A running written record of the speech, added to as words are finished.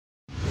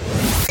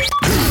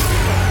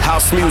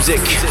house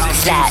music.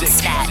 That's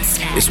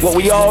It's what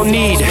we all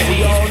need.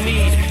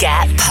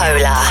 Get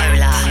Polar.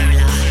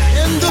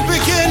 In the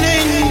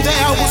beginning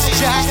there was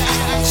Jack.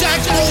 Jack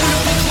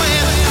owner the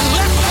clan.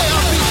 Let there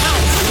be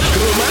house.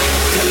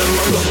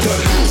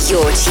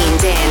 You're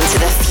tuned in to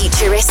the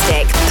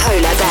futuristic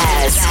Polar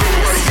Bears.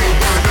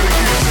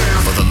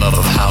 For the love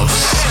of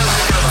house,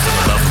 for the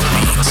love of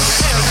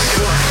beats.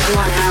 1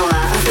 hour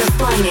of the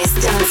finest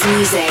dance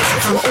music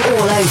from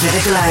all over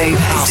the globe.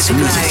 House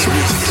music.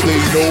 They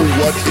know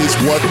what is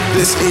what.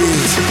 This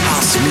is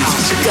house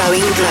music.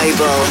 Going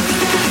global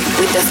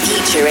with the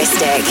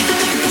futuristic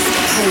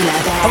Polar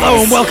Bears.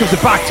 Hello and welcome to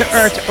Back to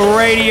Earth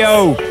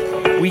Radio.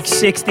 Week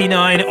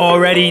 69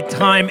 already.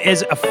 Time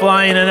is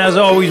flying, and as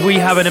always, we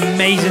have an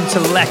amazing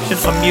selection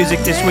of music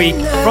this week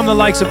from the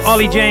likes of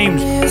Ollie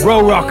James,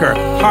 Ro Rocker,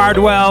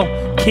 Hardwell,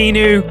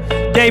 Keanu,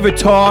 David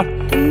Taut,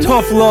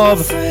 Tough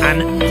Love,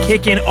 and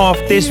kicking off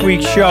this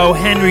week's show,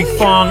 Henry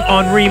Fong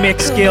on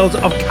remix skills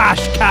of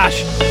Cash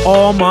Cash,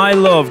 All My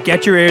Love.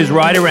 Get your ears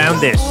right around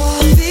this.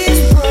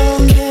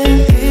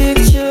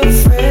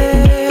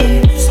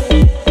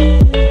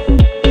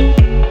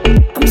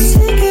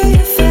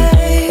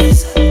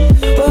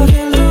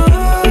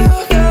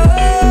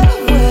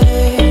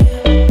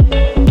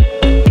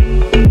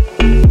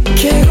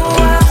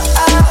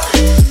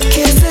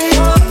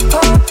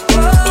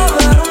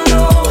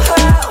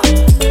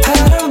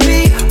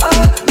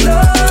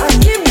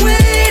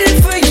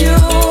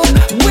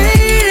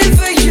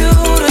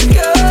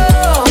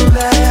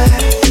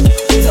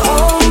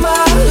 All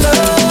my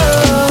love.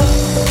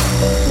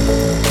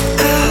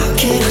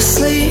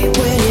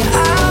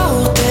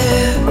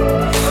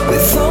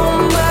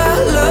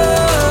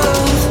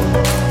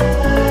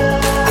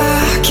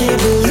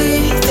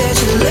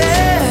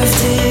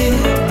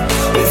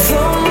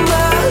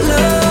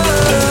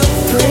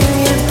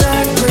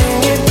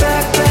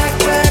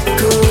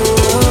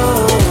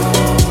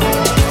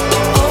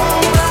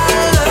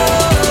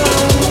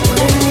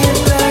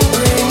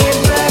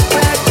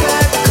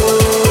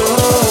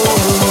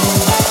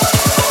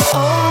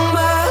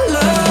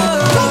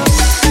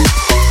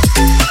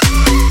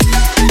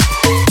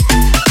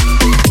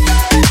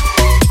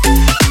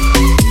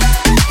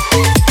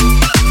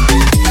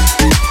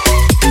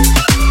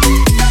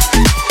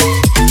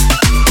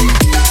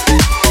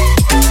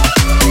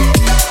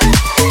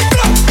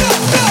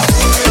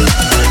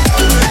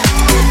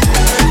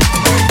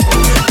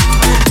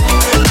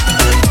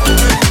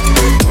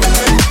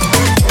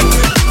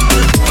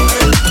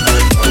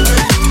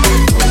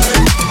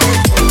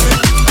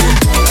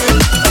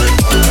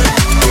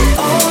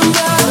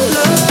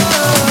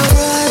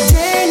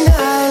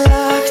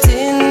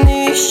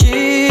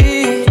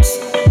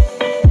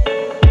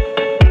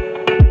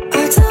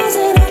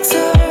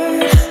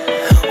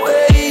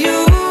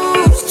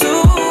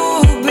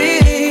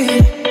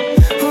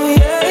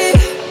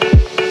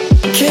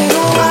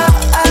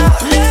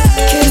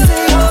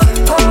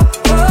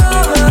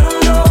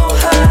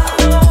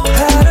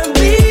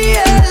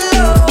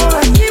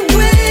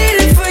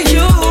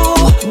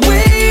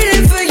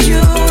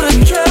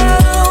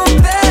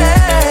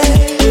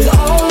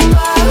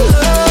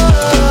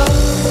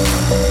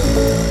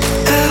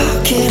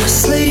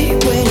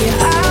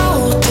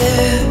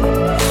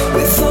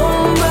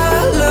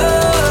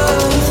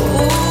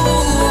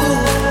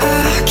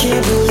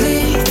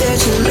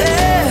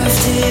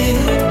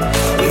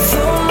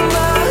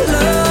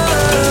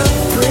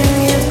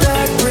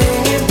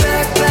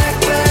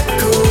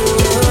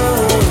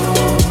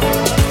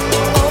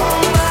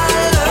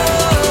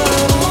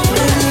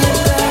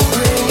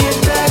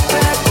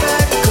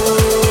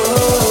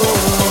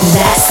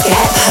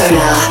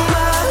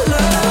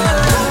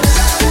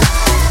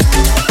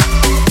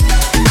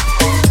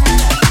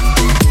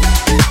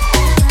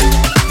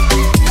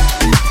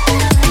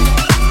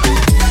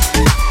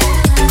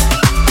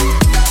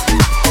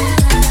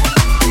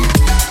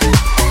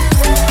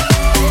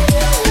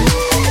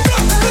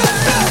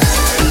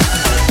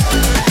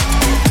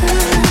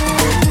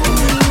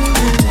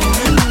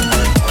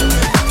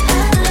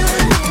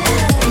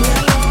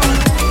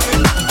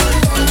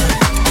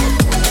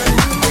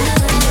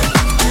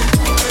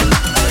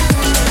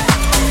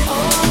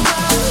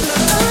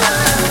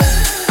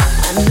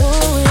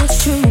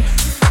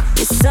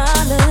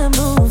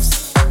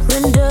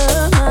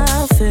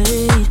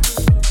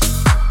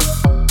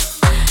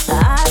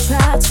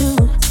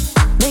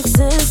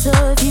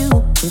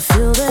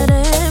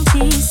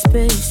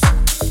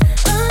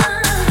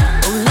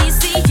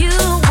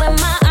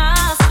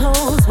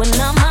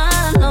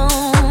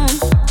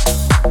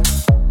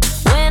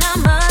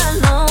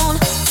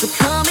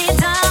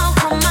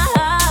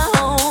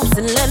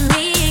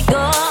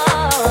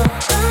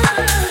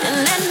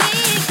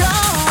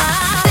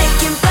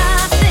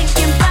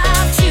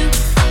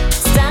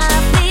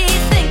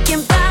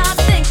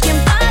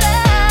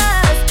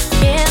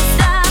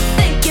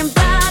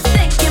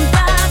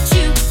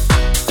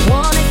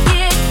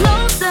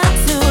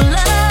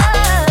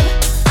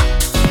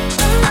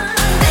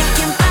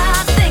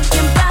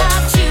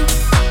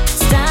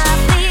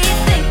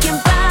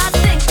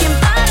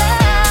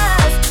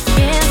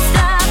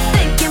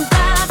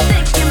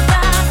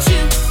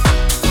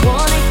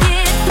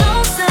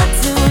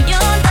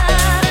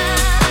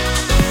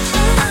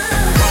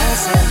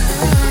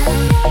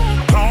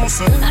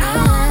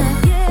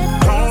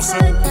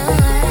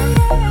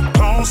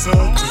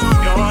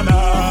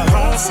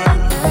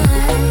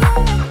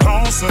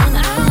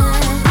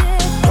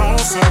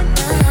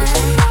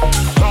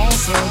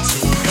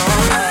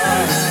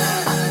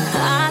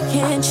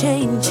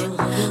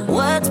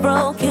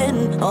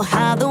 broken or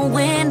how the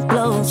wind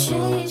blows.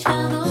 Change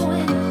how the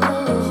wind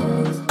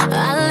blows.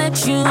 I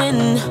let you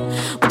in,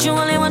 but you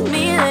only want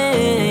me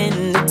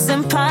in. It's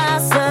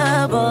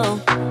impossible.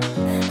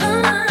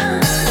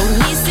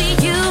 Only see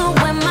you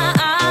when my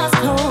eyes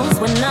close,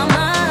 when I'm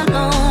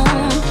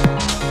alone.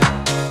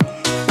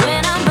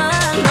 When I'm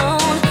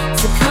alone,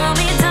 so calm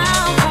me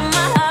down from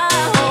my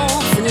high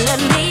hopes and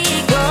let me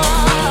go.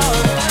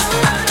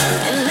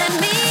 And let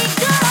me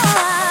go.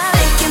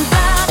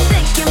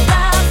 Thinking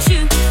about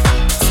you.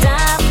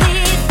 Stop me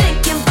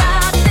thinking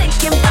about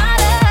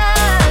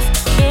us.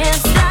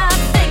 Can't stop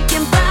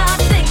thinking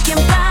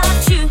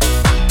about you.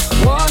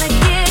 Wanna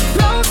get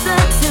closer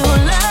to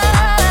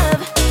love.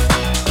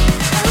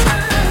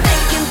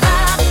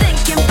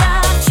 Thinking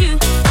about you.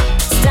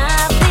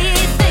 Stop me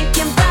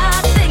thinking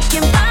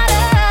about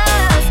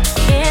us.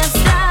 Can't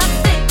stop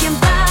thinking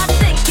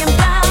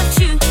about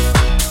you.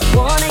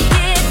 Wanna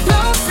get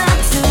closer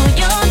to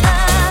your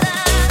love.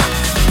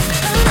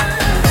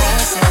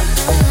 Closer,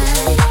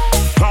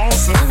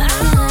 closer,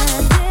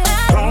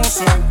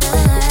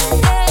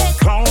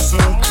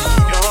 closer,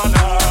 your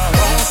love.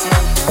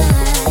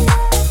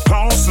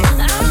 Closer,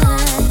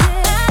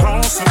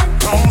 closer,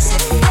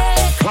 closer,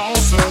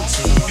 closer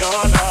to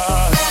your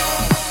love.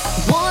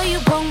 Boy, you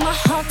broke my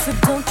heart, so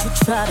don't you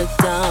try to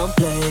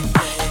downplay.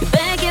 You're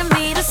begging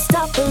me to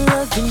stop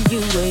loving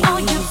you. All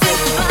you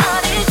think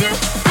about is you.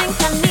 Think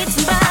I need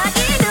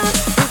somebody new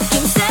who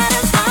can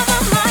satisfy my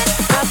mind.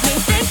 Got me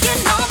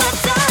thinking all the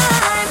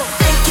time.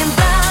 Thinking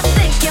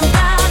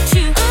about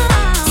you.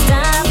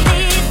 Stop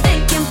me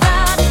thinking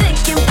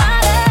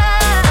about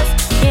us.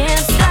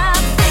 Can't stop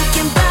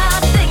thinking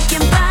about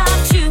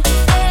you.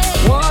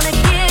 Wanna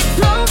get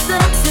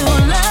closer to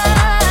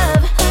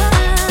love.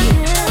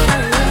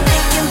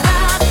 Thinking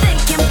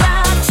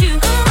about you.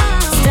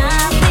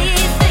 Stop me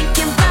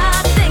thinking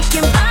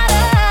about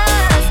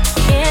us.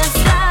 Can't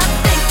stop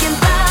thinking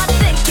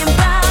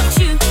about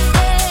you.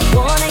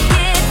 Wanna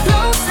get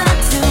closer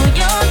to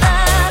your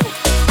love.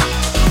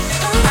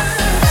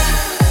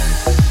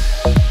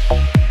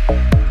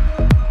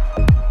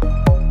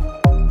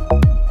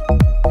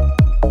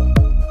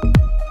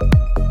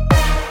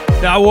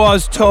 That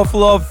was Tough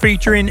Love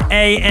featuring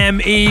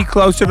AME,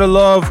 Closer to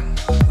Love.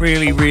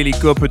 Really, really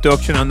good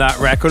production on that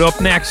record. Up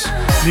next,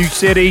 New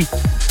City,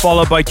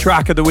 followed by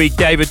Track of the Week,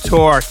 David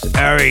Tort.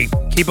 Ari,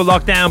 keep it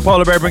locked down,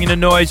 Polar Bear bringing the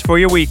noise for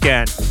your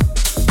weekend.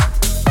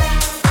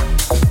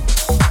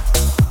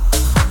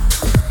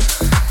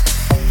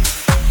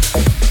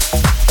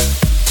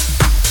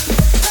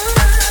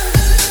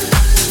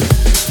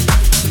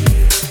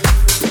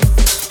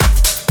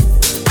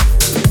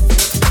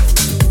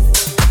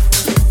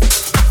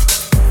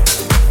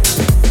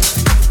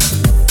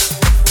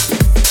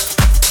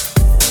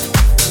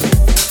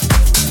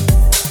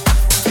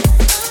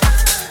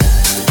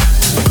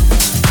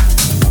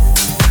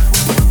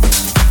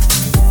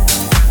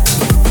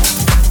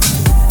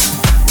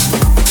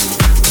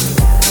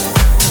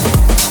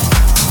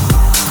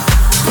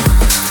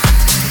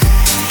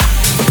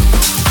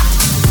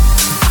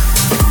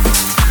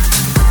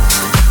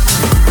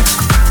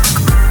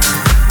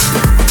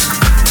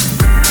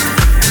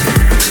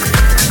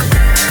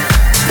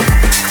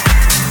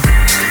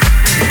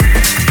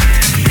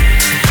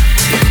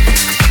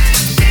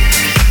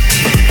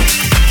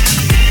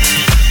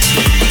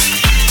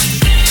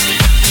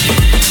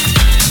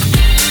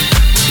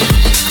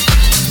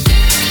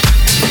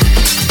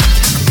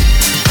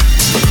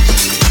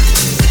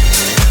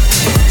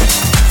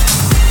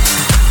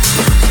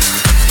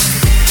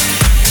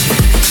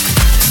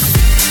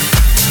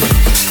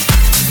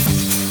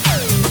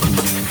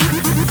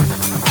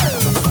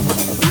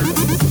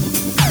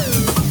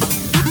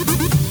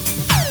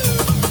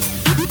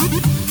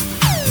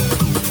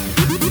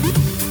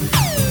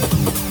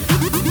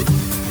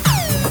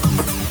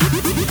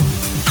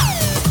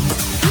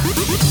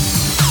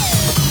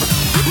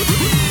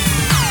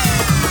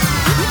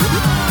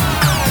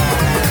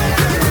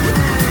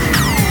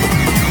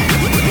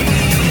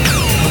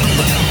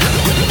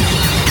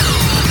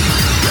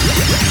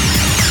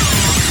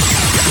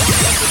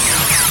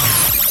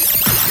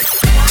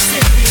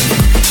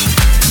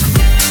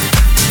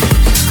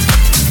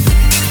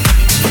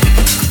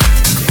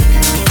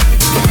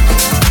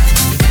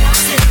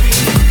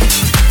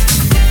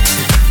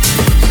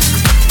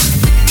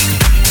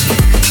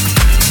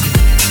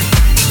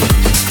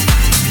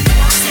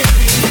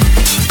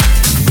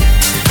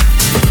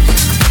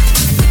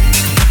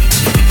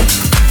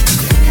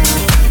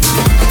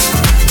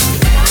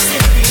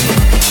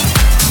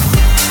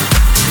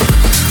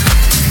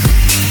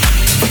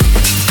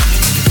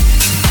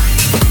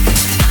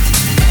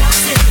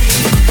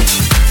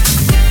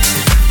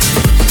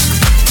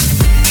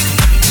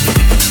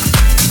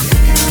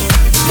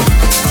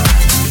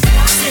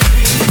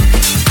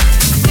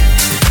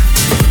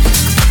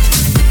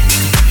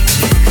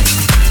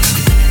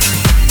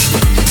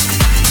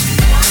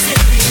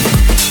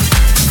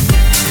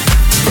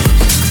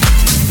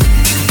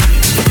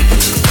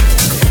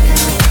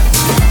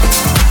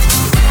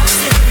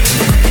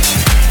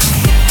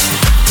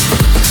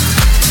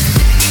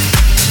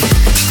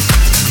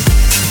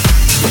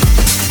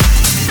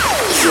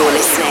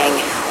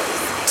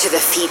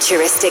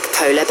 Futuristic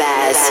polar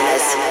bears.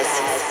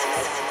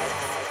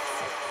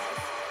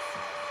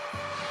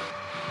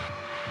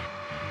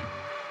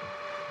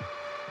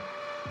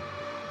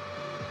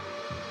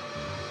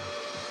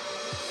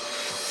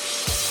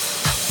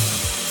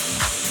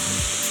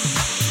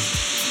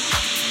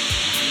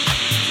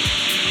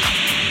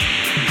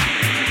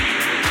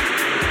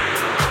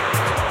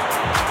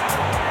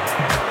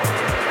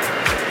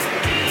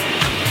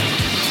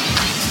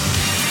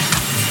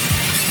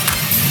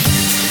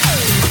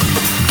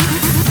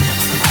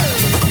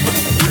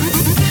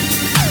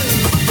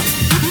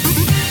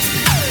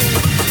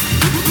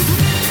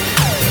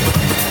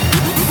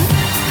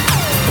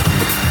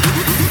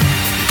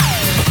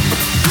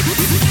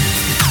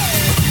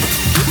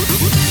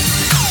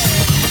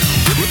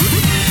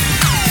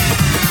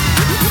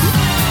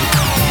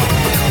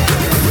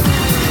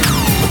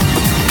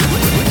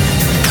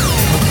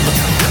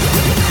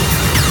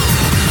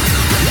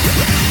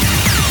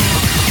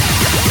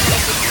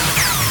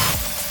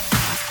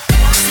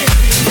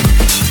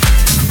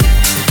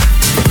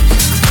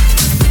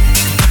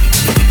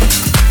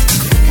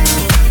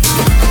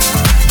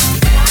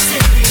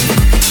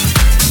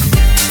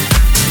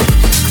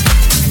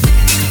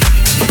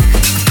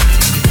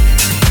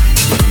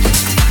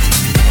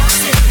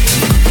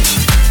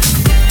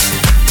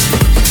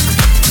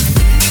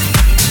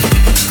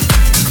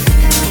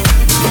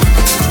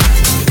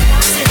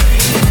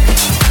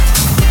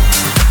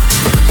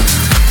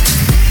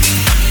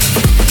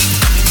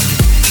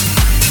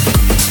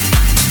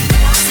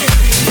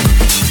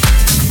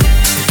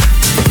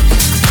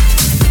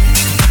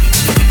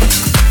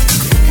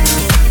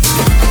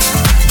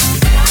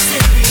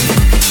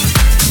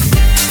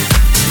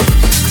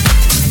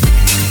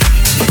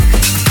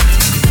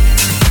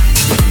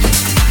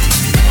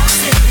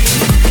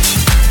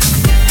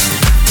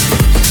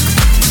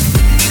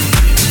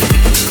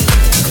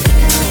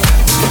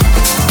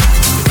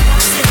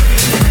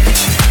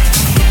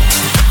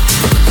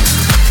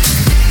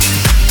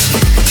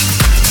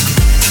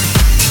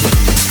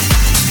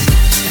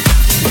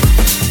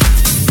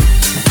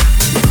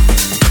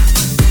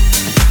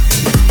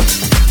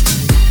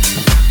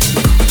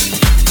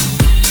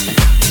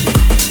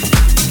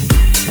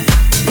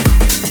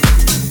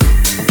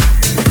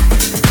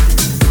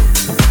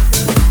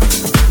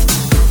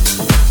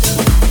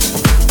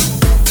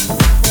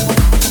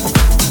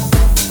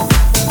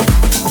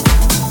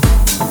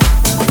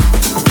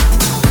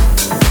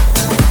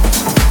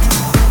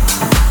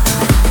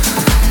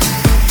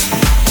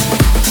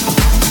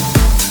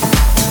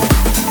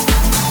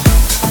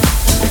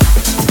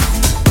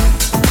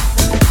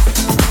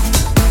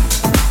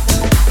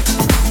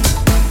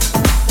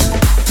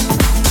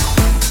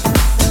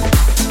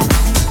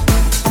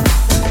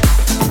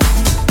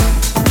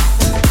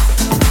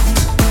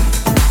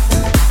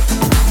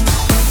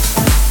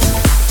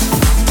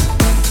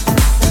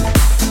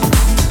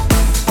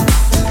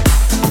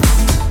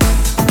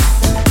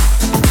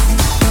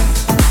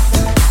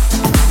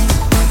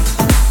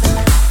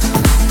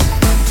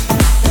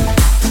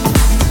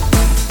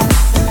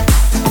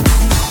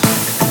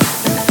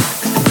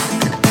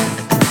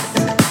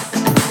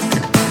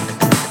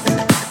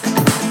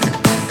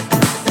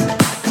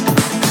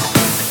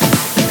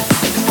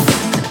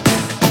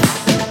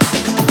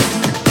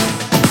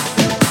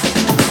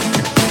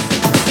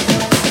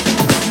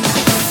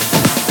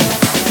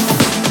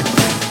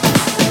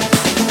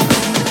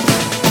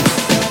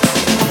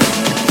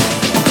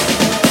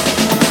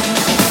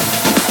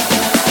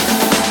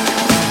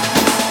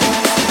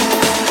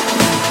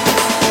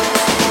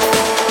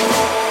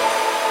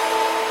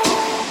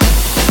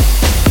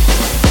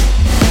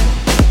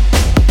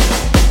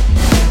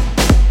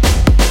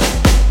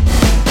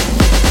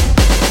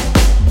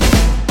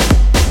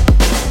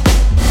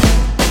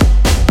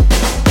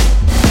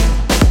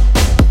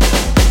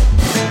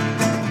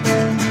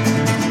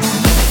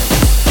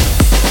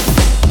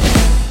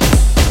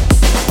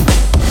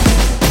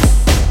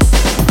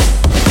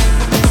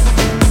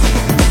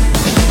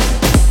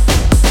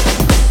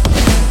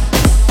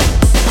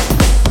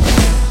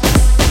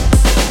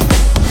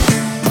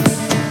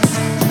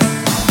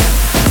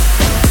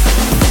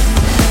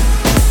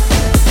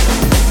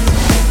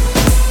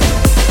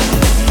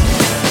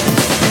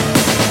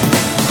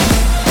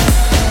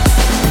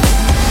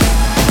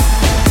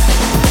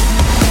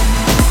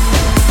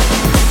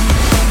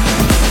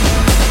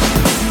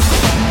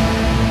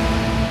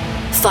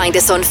 Find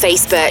us on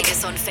Facebook.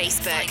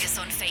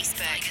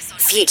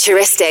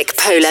 Futuristic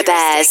Polar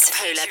Bears.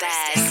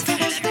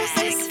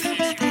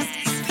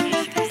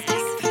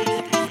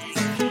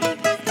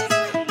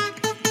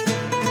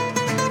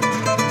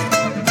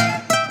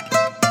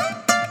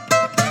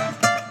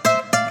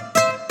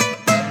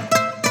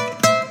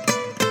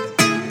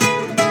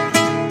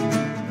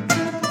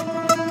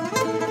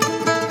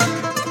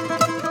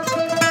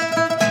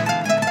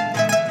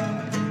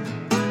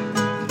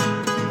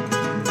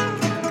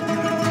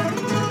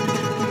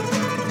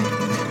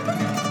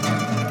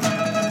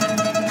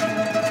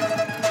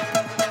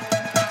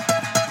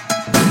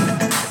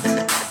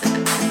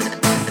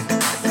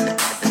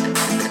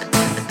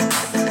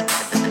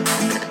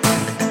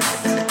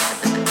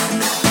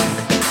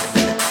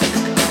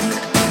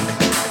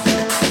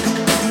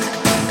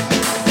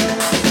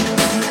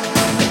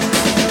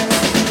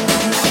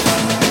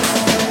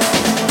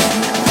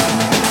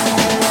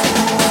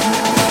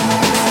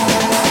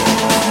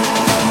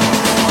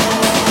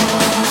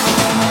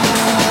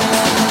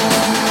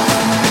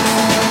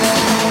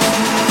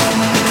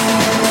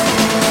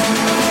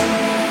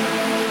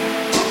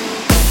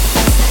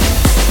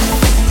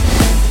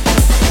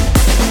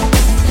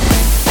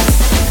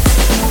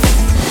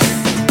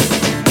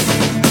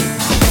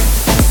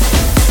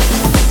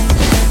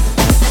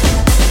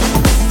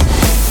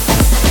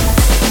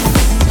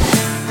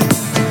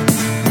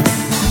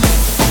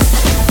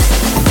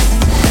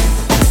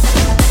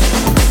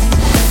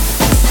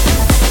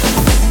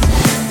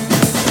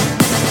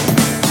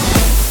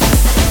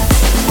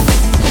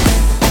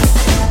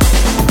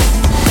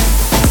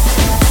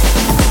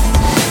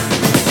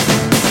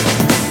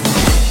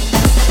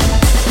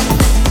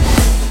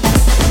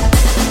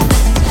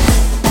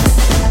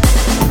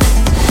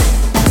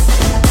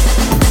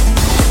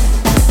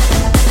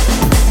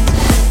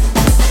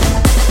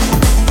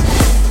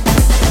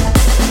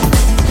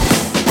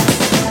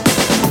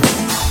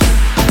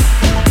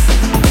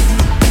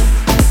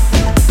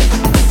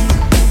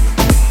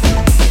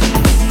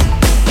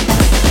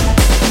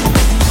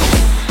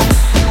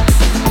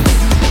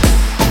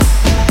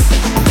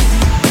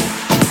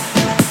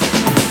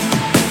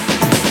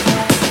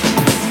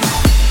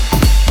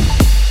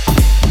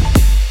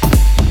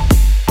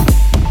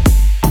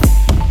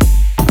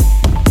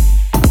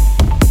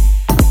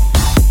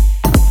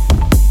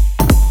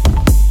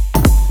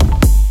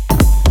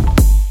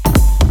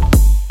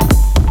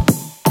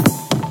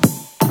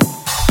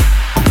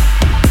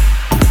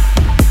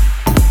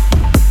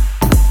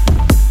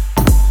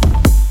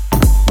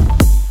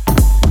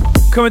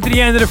 coming to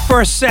the end of the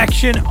first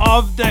section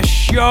of the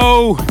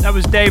show. That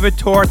was David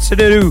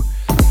Tortsadoo.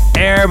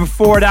 Air.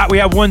 Before that, we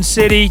have One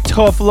City,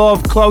 Tough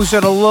Love,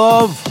 Closer to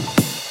Love.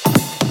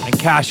 And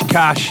Cash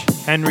Cash,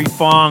 Henry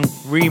Fong,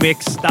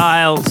 Remix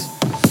Styles.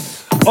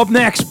 Up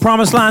next,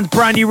 Promised Land's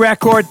brand new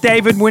record,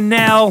 David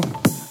Winnell.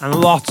 And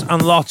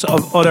lots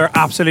of other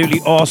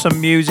absolutely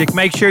awesome music.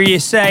 Make sure you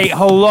say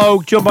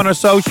hello, jump on our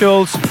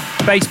socials,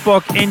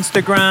 Facebook,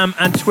 Instagram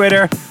and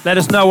Twitter. Let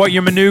us know what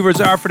your maneuvers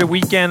are for the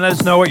weekend. Let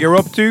us know what you're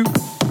up to.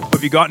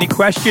 Have you got any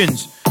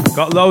questions?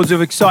 Got loads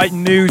of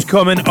exciting news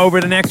coming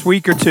over the next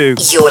week or two.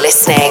 You're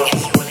listening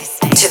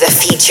to the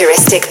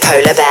Futuristic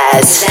Polar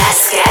Bears.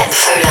 Let's get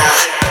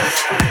polar.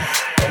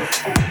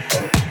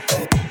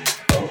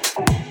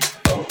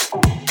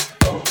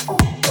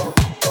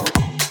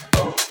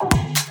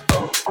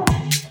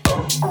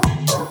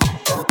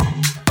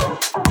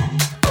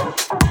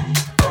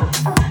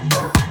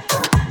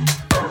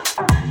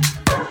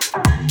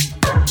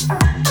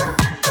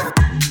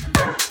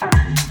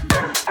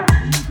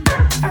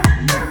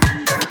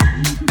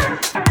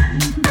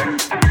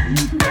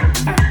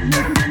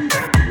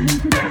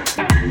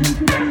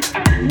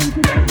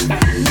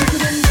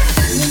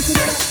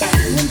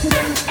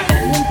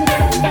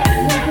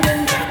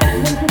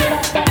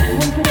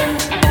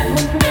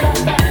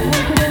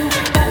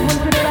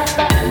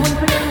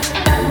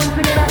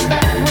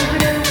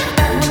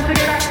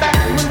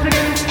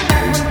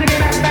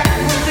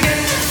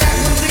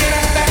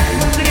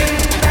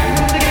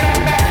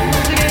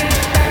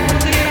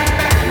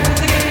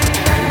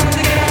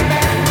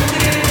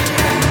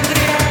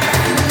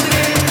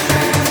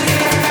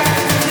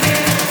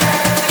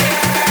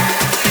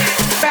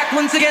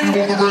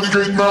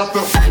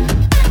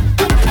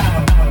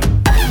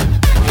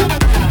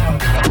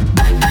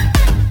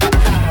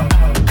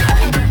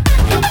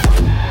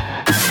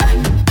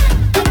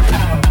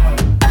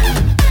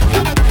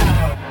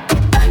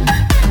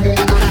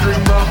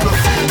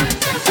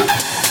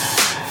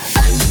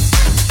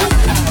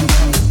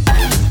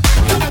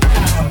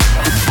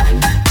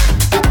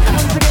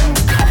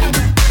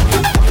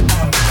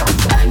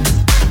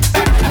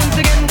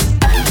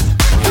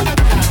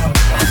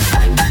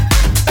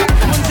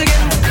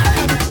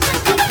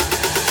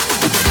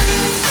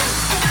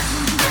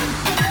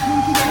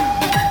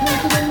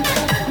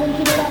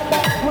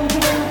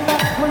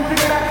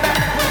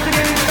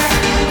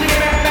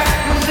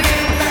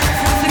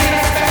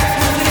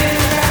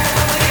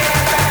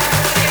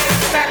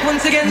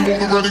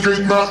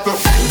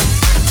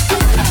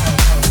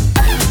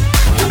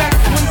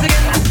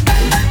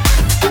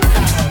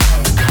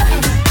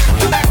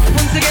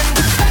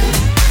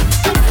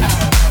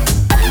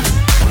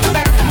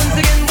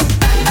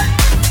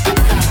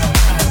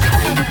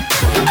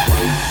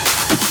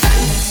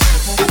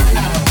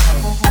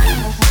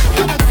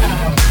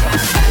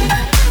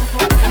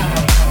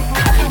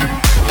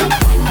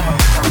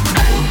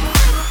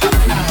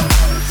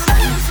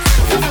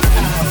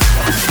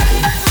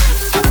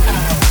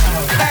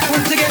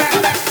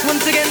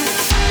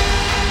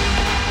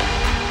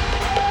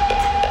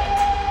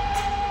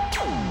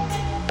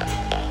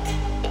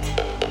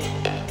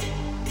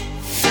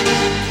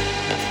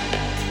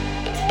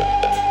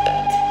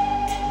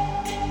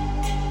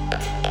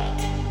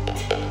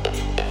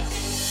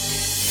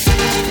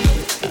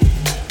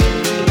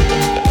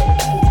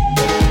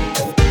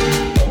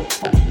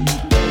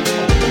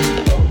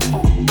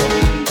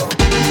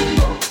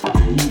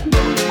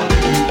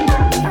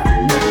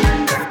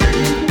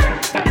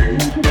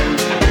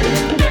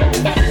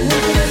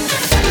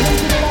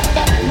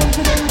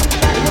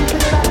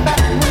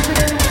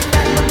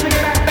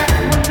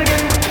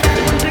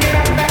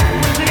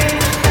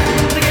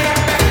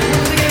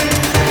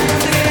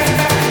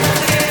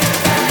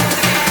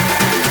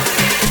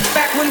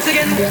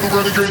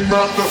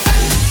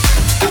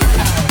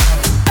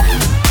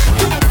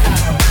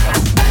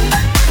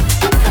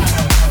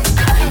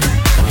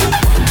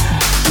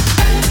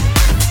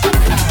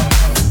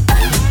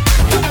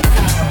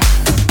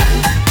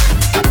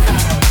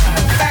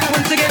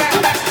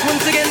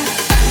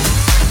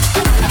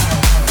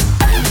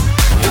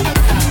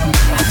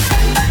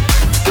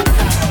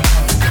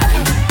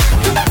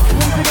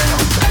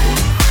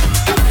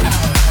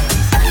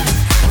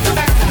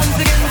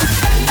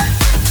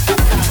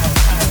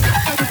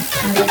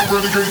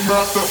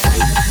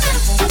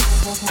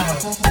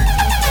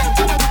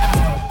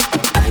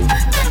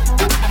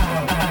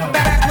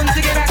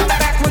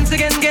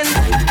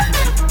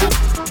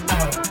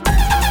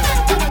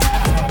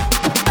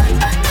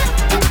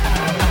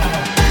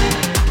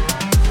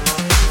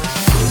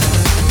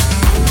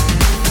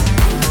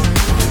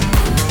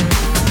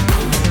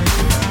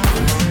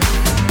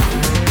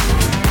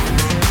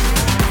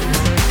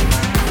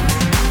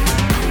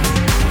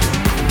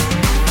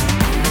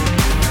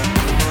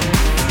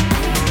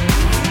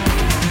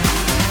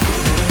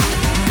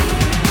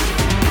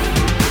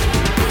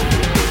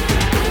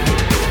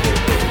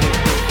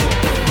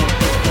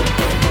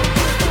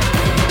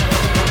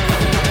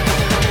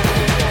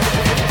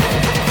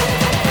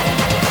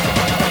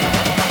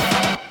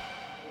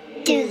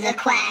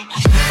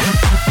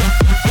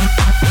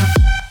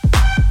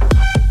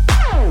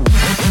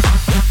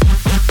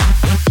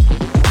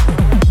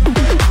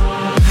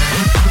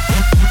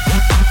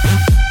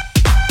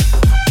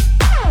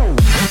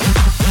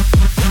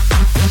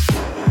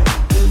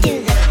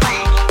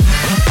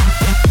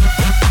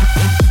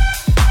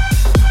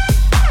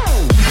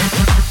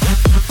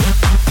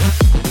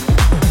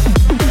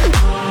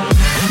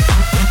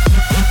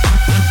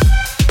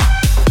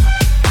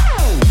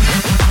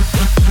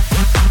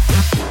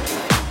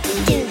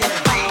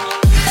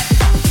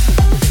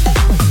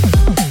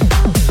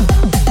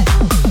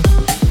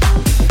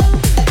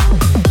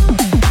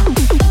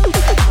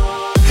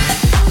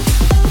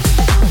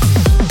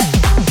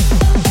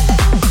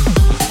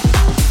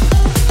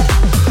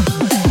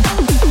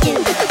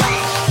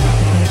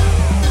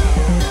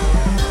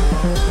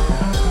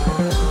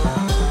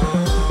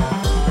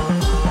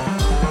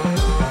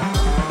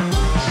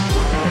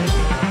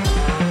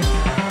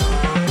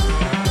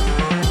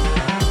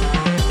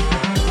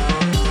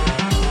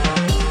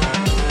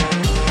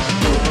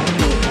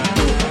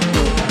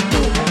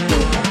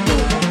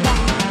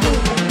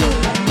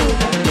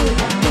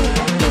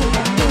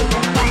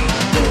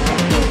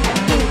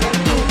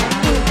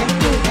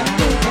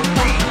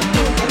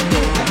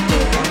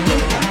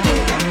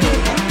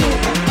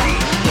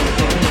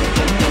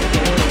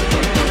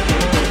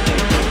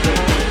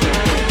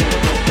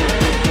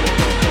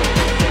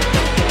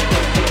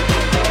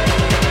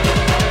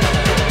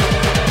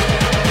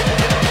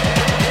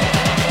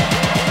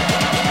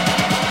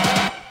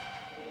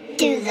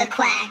 Do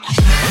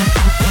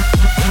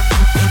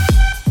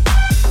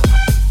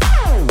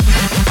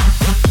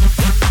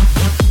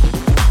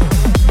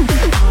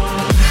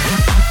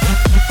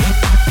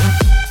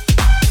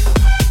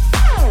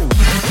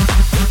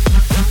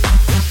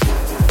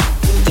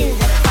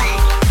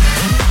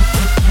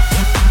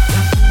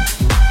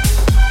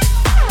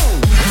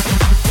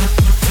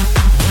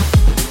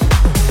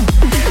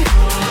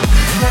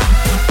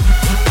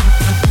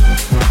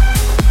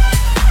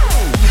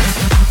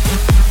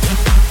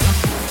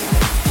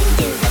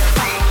the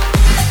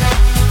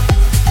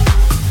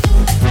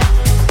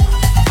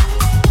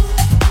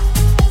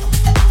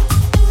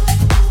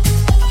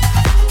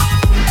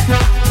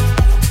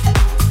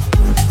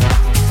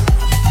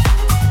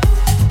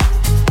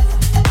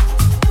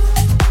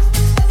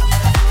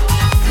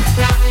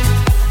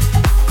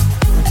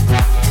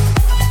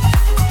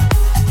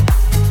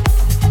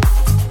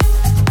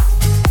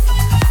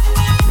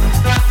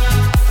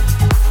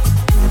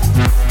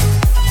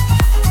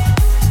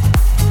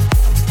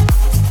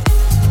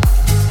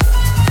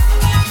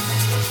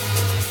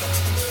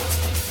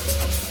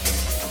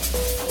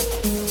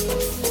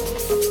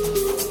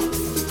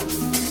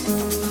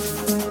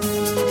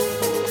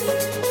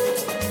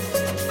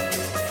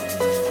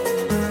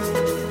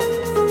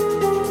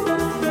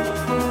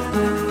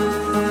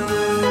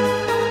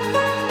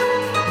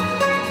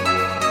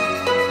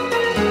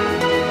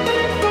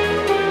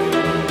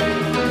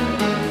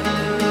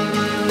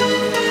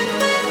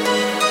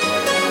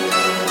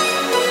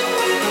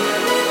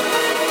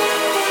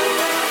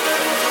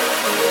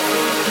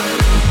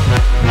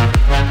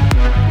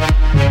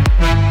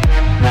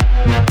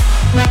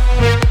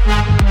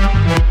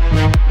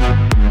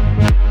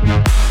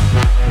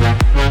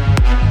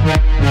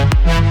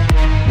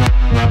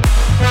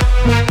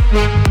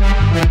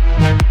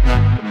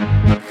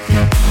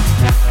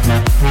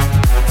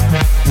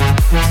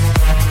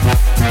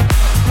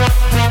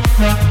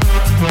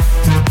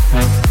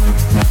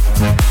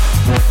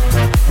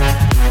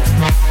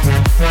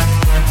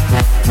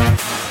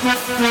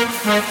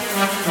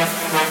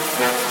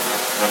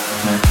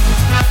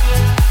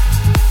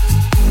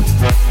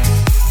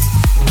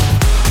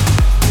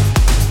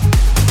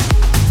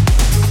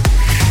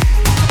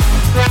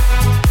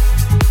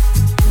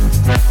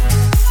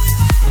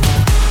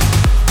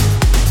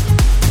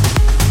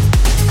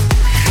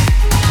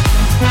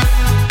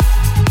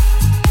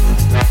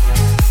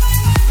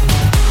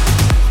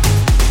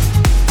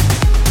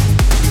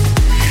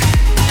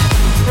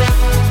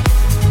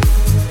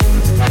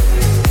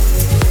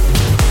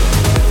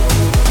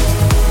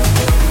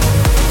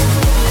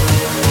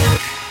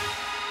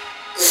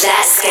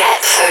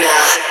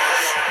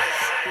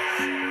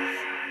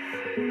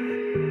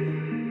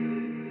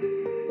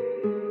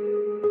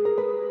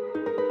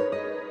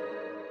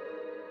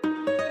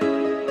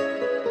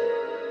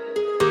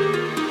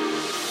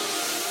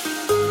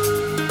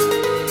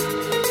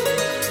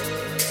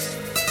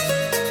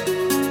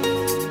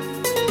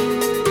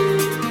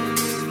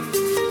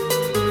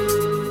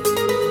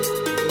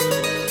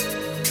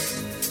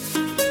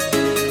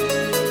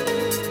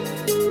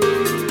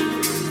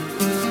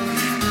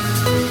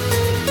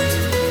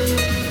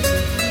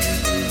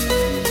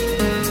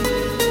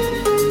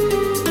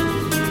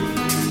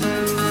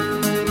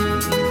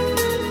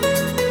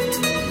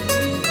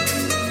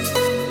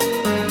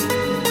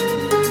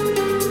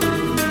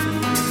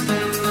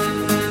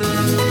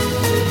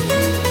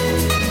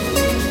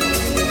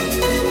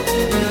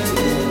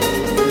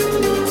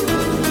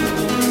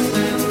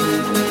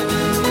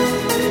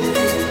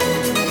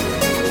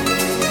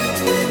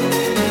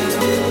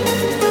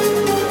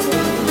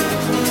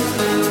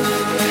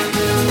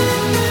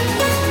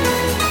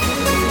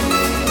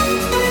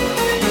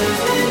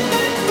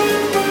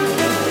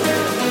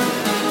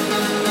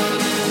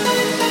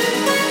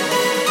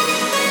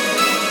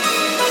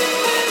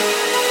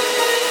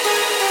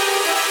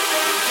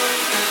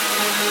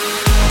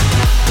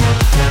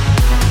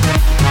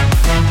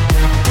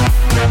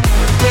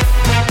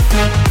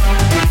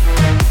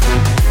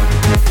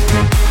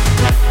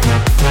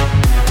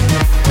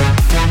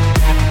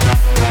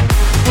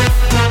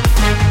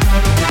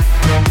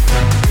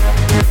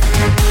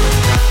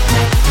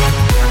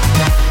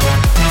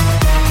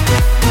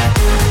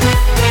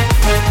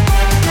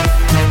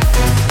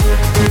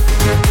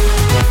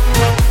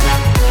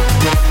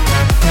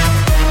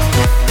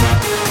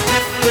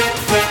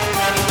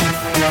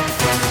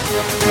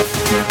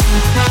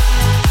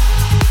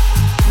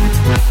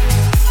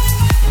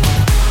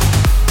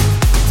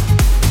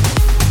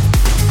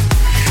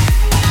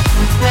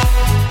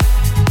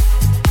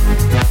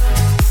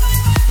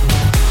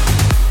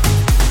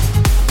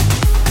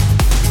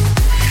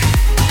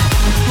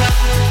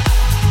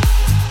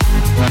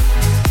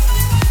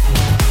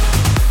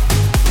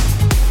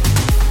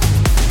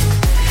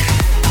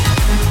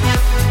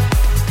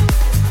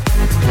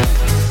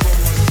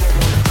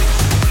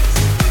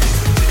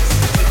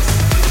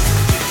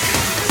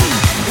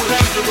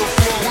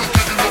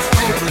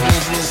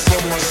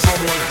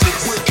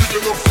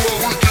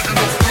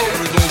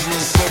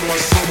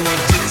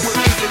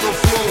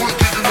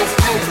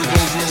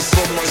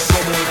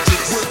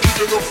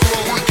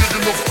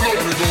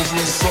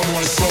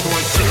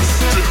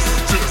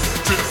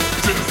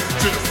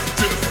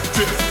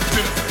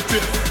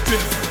And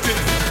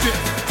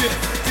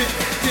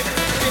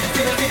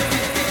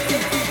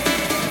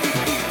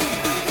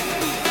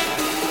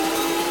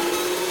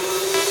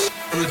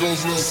it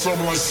goes a little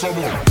something like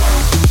someone.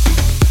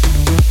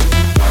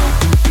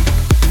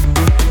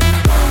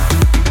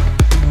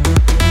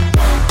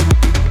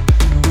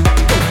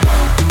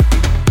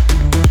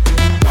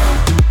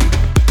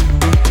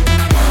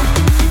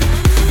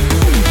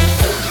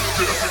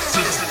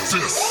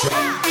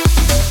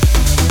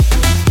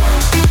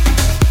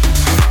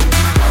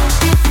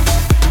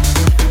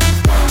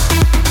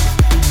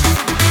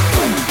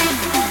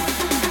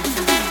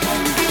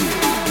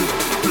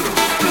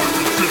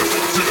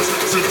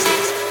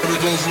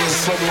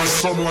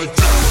 Something like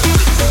this.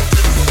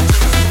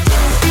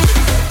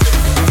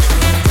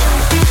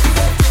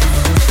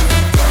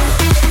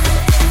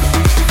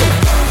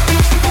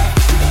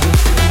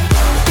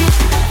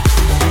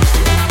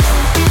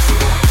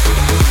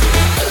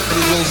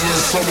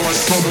 Something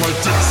like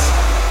this.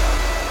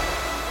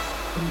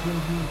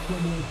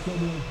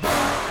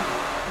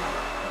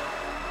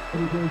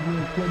 And it goes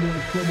real something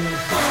like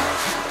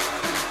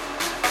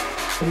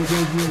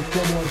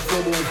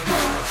something like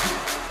this.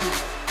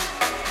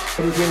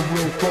 And it goes real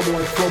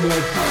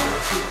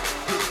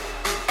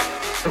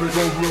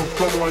something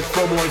like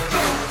something like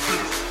this.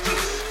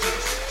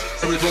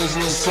 And it goes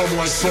real something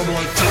like something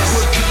like this.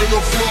 We're kicking the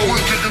flow,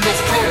 we're kicking the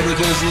flow. And it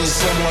goes real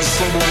something like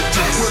something like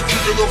this. We're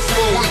kicking the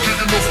flow, we're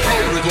kicking the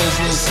flow. And it goes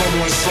real something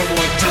like something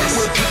like this.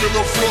 We're kicking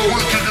the flow,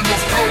 we're kicking the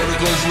flow. And it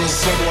goes real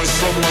something like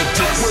something like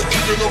this. We're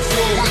kicking the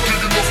flow, we're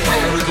kicking the flow.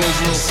 And it goes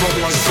real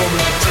something like something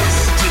like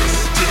this.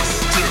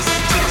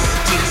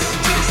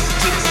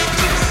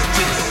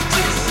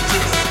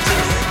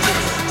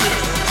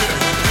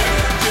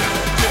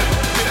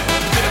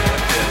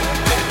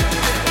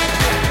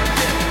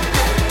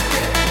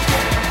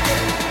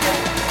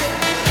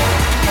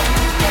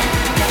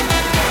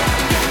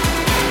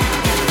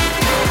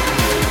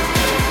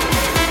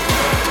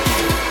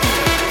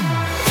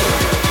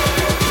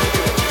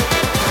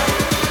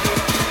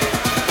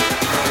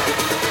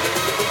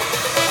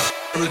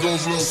 It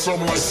goes a little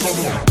something like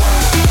someone.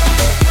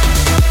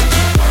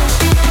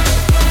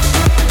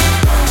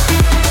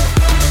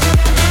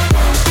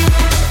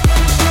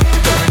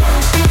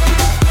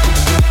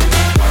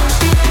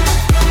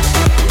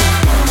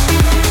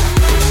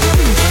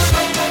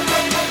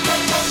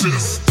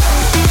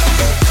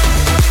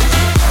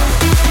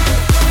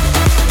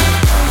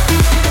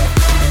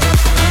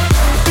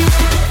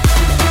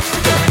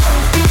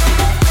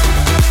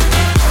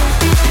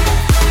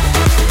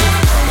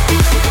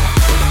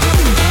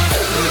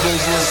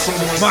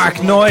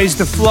 Mark Noise,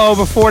 The Flow.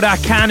 Before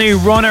that, Canoe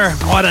Runner.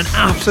 What an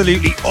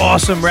absolutely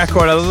awesome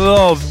record. I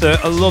love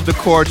the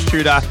chords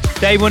through that.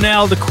 Dave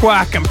Winnell, The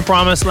Quack, and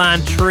Promised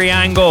Land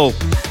Triangle.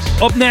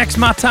 Up next,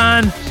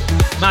 Matan,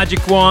 Magic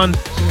One.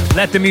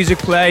 Let the Music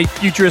Play.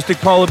 Futuristic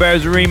Polar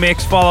Bears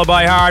remix, followed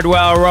by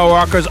Hardwell, Row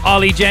Rockers,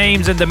 Ollie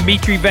James, and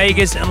Dimitri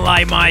Vegas and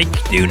Light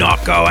Mike. Do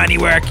not go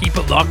anywhere. Keep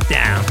it locked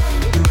down.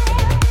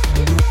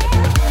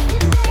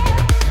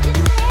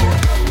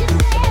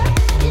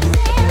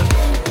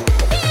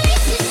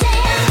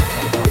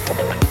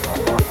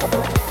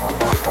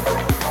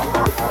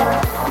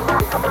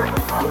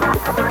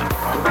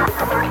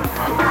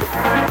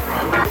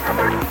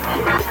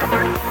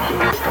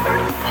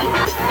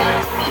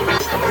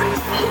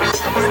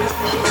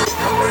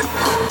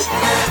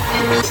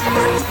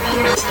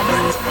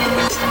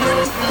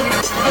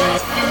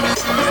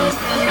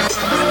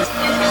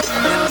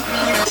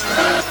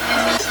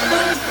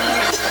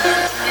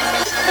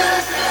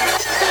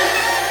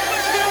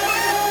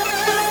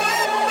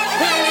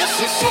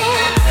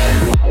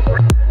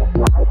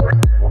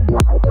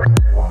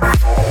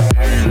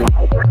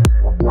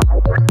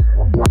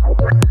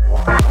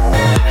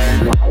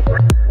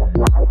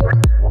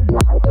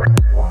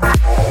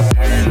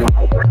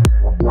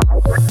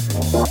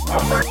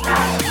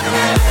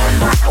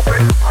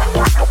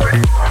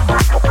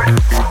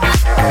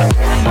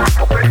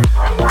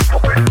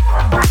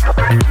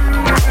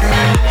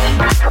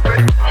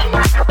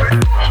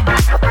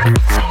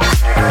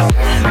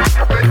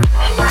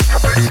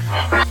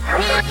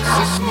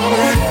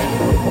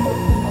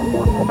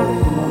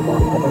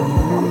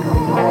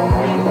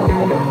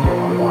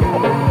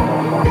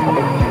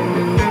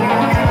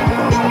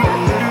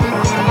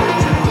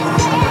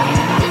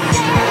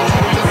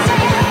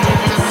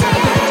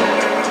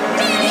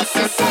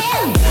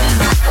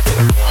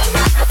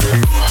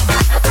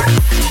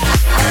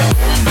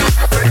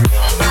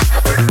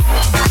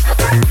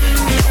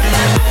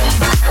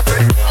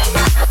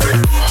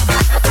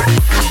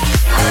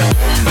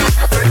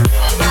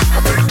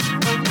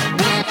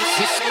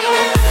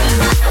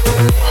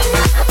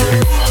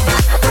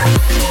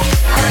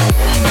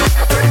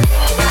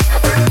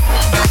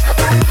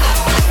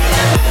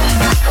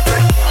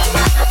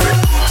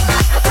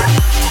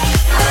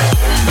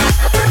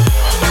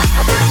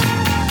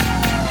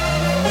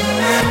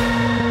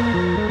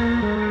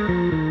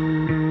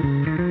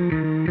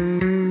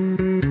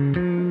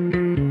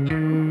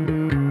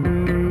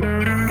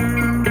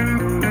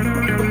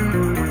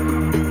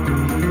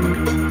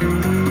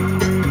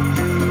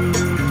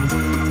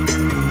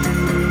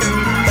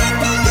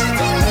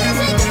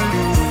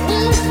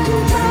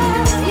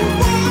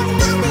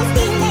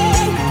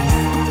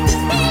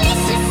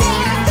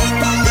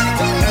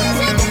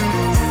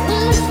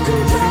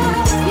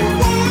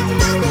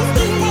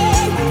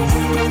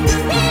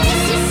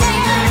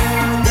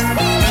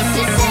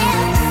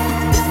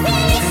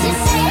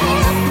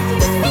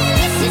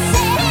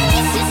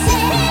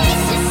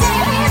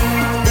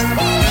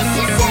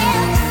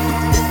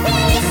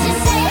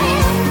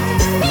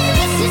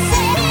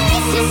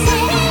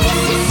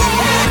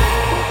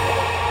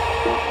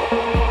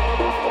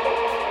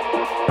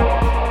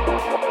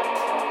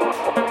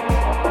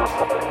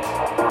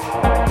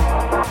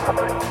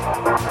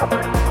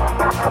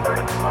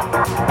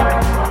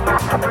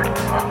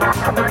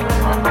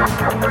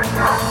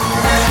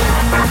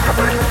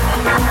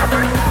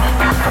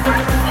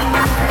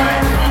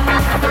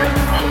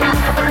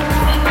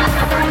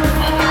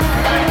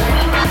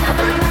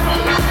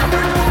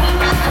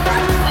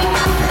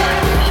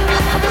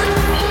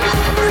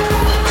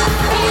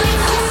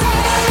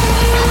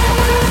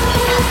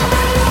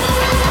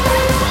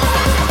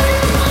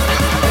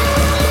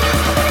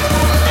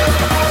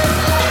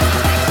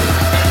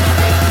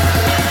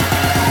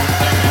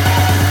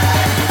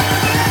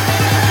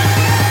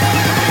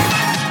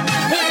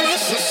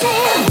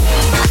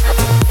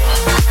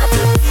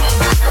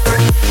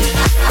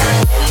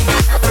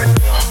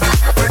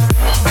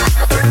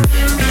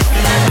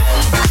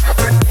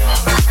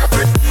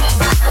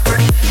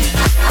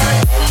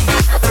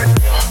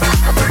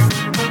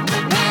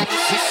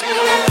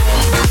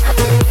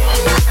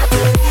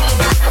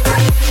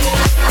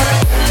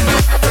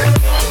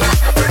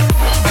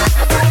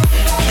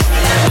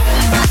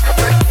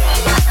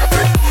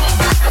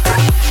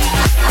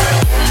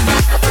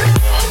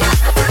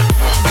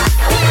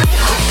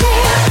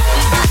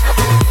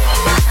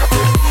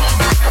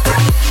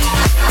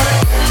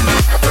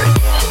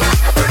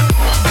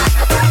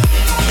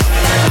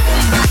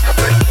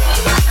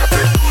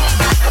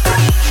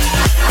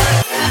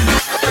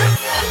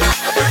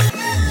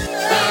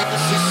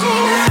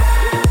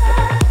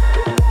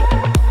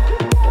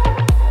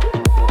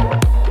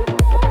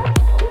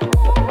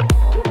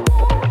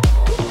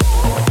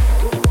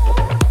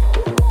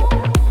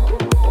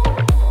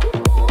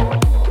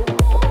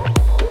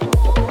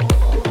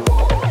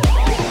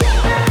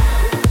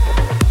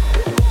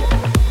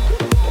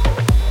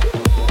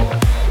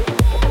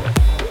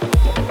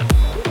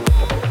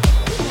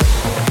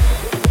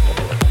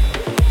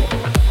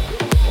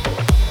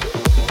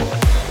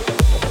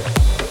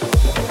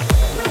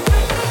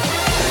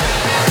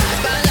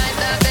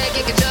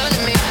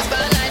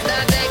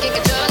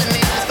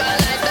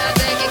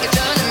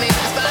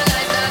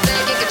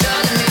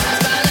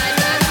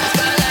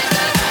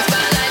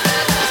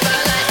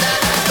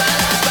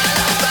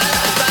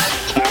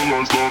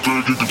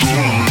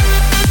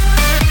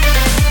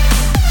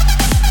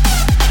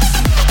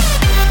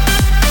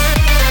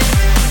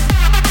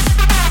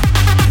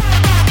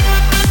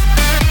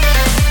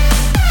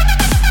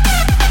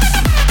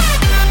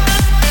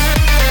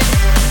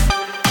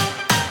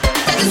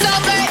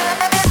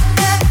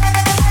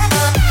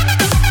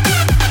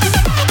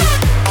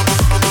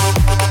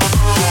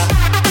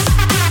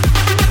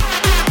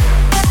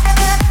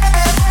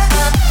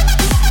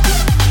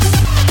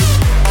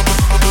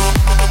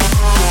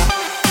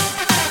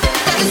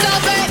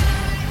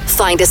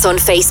 find us on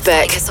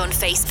Facebook.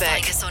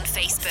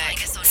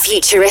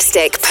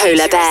 Futuristic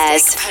Polar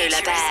Bears. The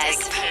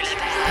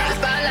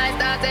spotlight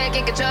starts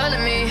taking control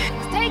of me.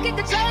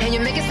 And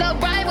you make it so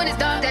bright when it's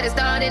dark that it's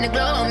starting to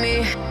glow on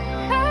me.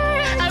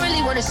 I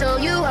really wanna show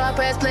you our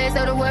press play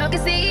so the world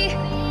can see.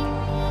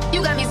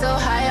 You got me so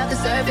high off the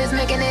surface,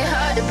 making it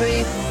hard to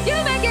breathe. You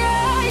make it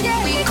hard,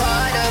 yeah. We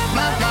caught up,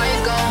 my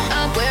mind's gone.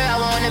 I'm where I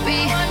wanna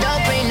be.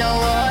 Don't bring no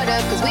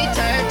water, cause we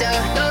turned up.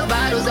 Those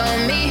bottles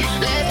on me.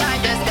 Let's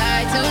light the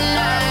sky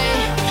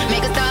tonight.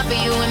 Make a stop for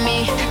you and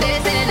me.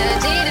 This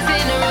energy that's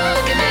in the room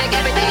can make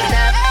everything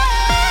stop.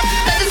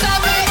 Let the song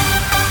play.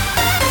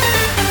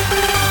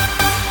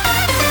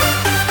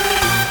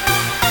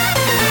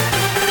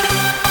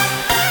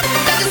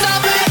 Let the song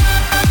play.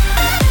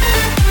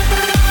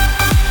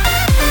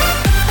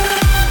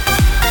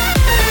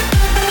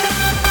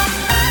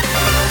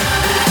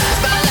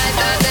 Spotlight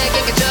start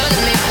taking control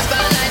of me.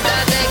 Spotlight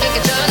start taking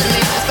control of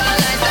me.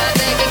 Spotlight start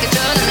taking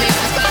control of me.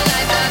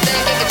 Spotlight start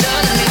taking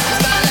control of me.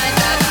 Spotlight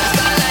start,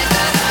 spotlight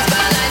start,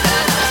 spotlight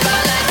start,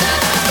 spotlight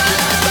start,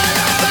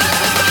 Spotlight start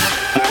taking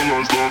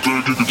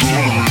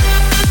control of me.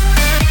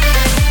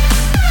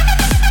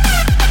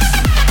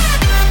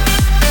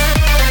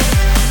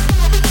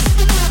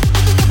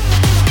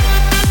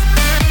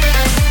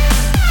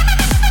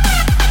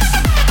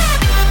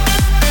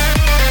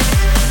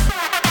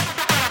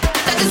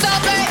 let the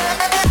song play.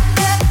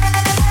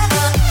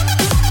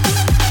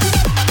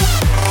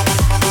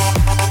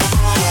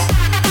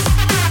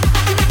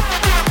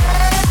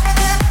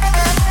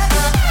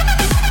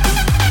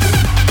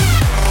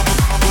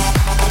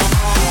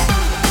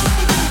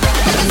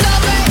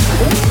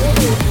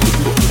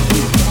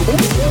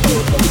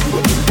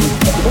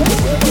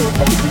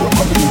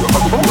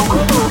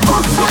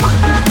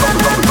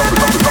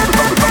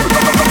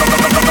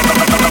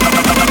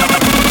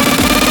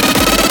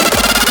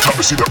 Time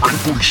to see that rain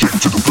booty shake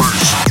to the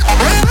bass.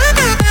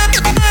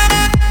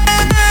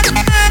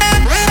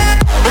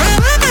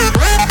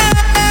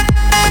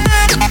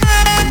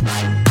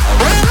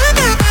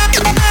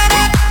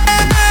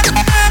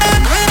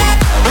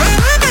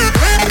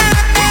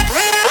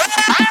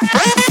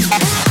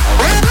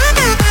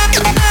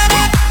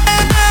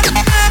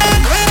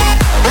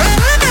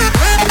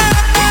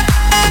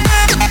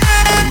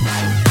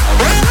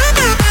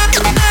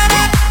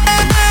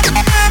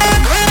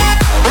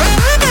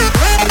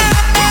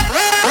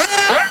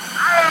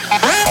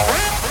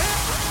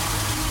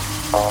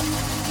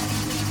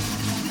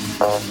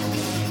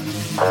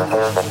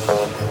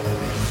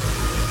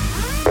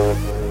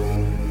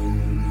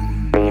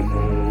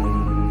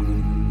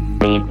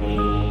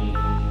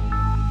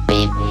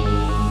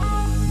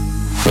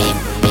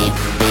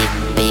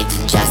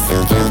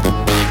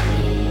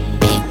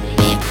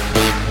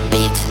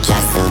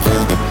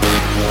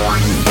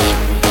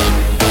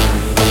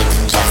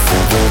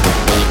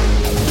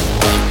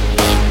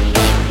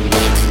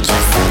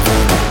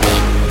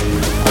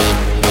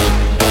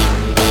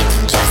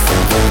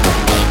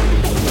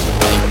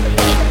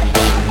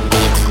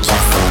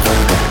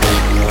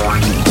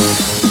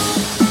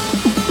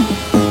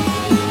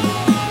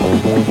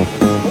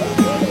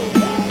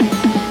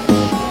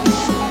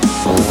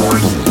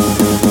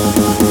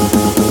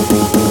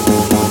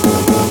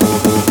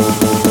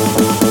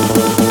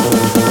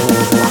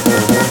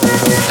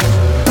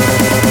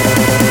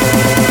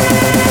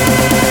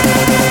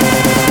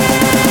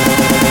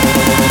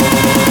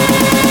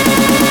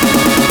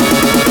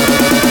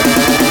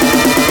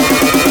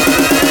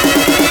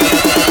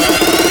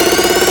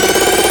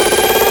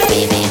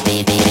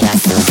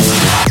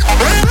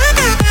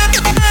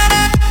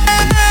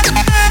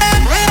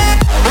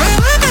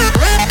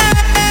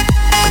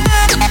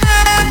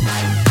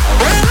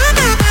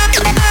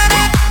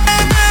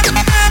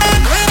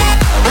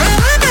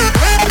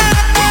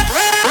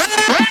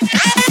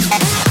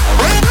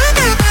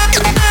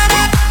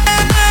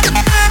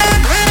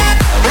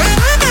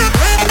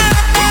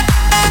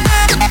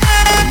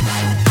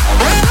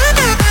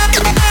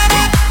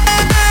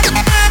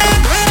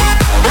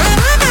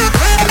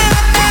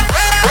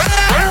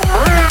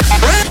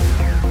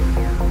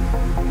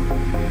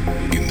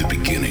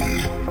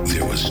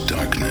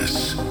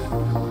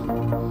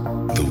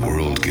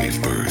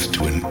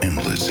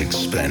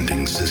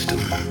 expanding system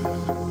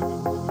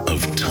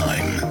of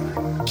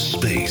time,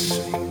 space,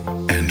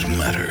 and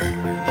matter.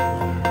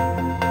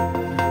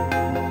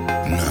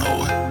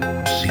 Now,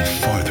 see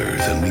farther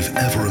than we've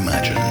ever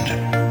imagined,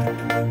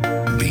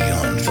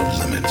 beyond the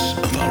limits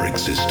of our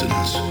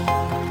existence,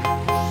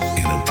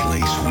 in a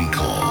place we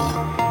call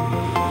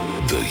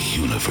the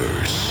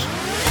universe.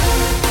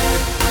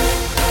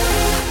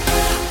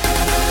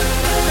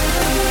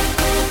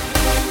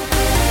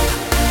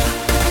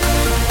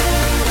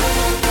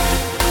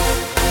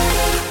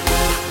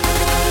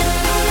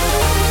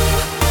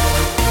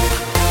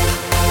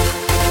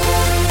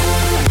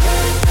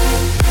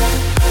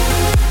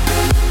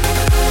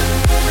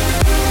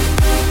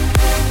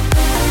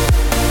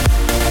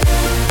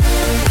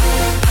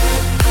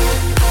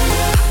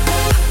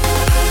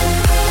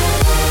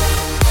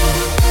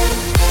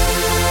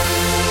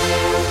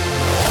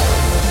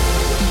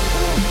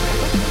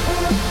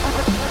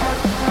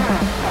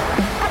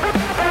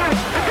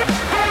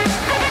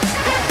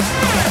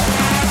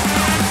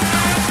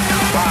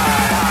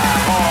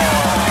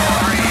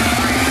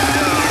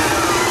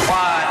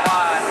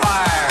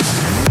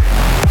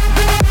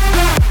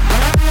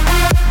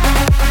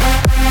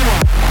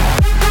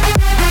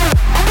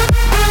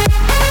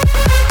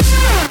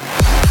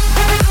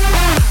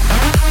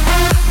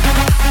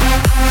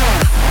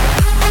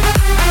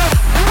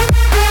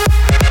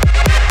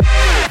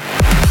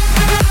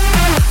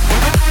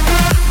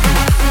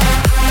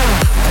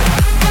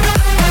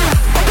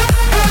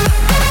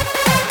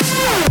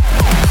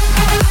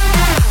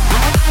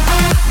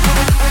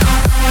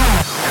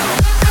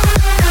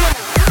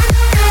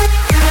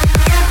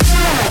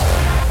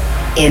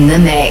 In the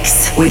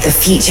mix with the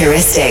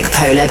futuristic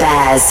polar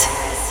bears.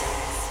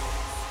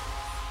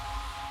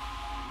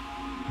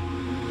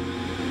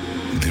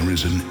 There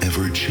is an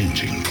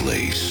ever-changing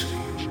place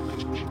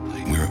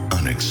where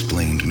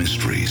unexplained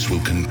mysteries will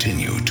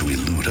continue to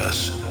elude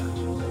us.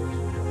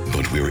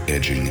 But we're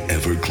edging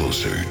ever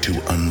closer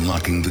to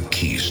unlocking the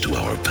keys to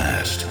our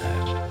past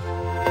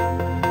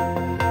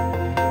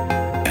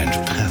and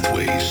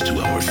pathways to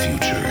our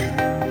future.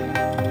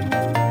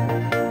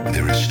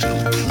 There is still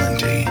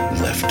plenty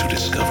left to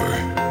discover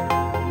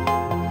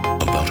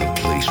about a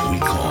place we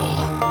call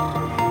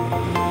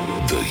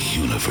the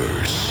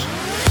universe.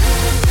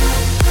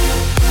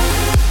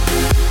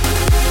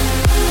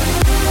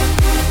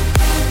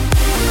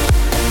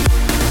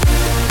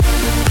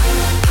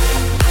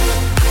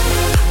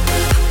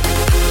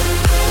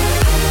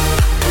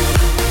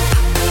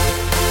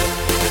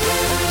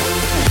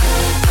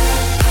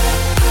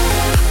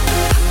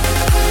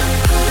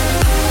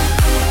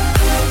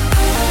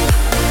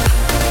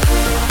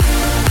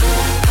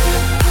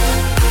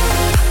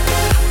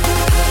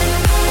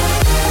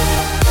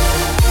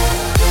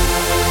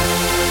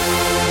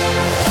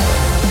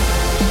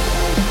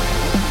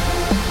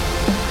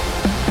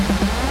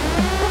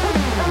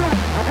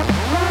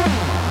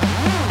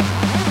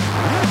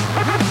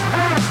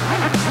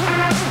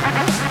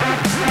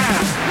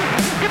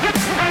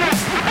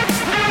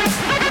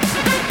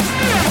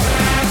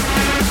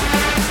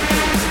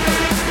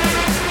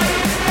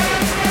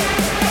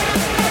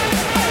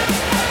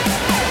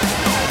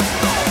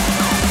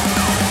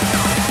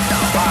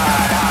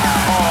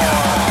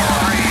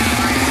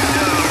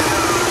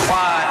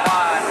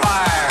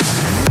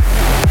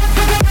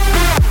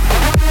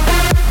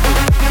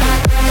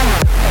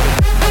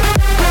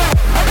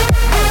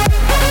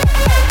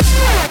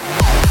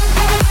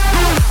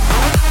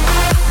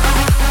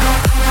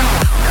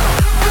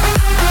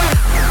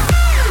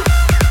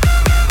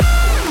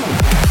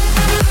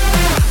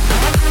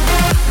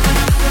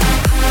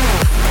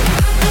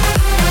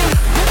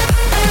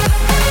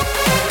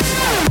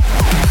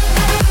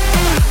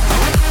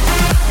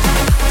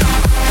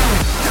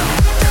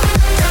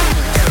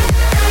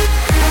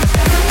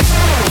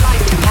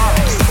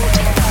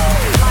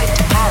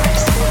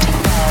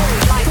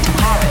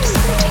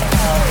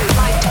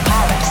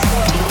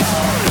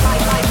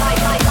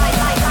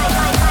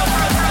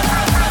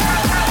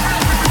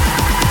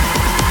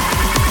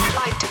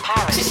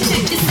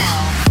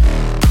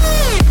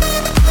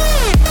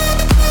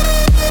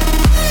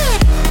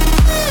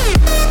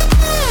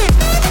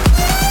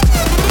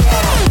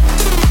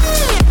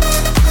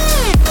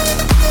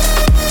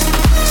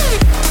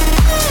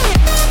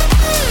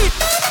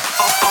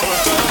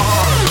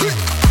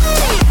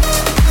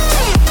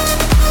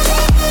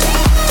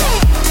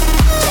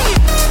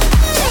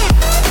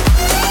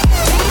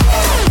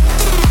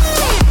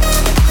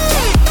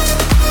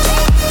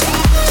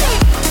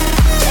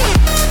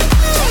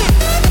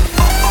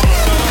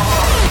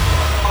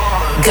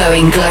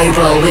 Going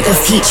global with the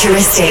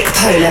futuristic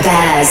polar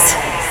bears.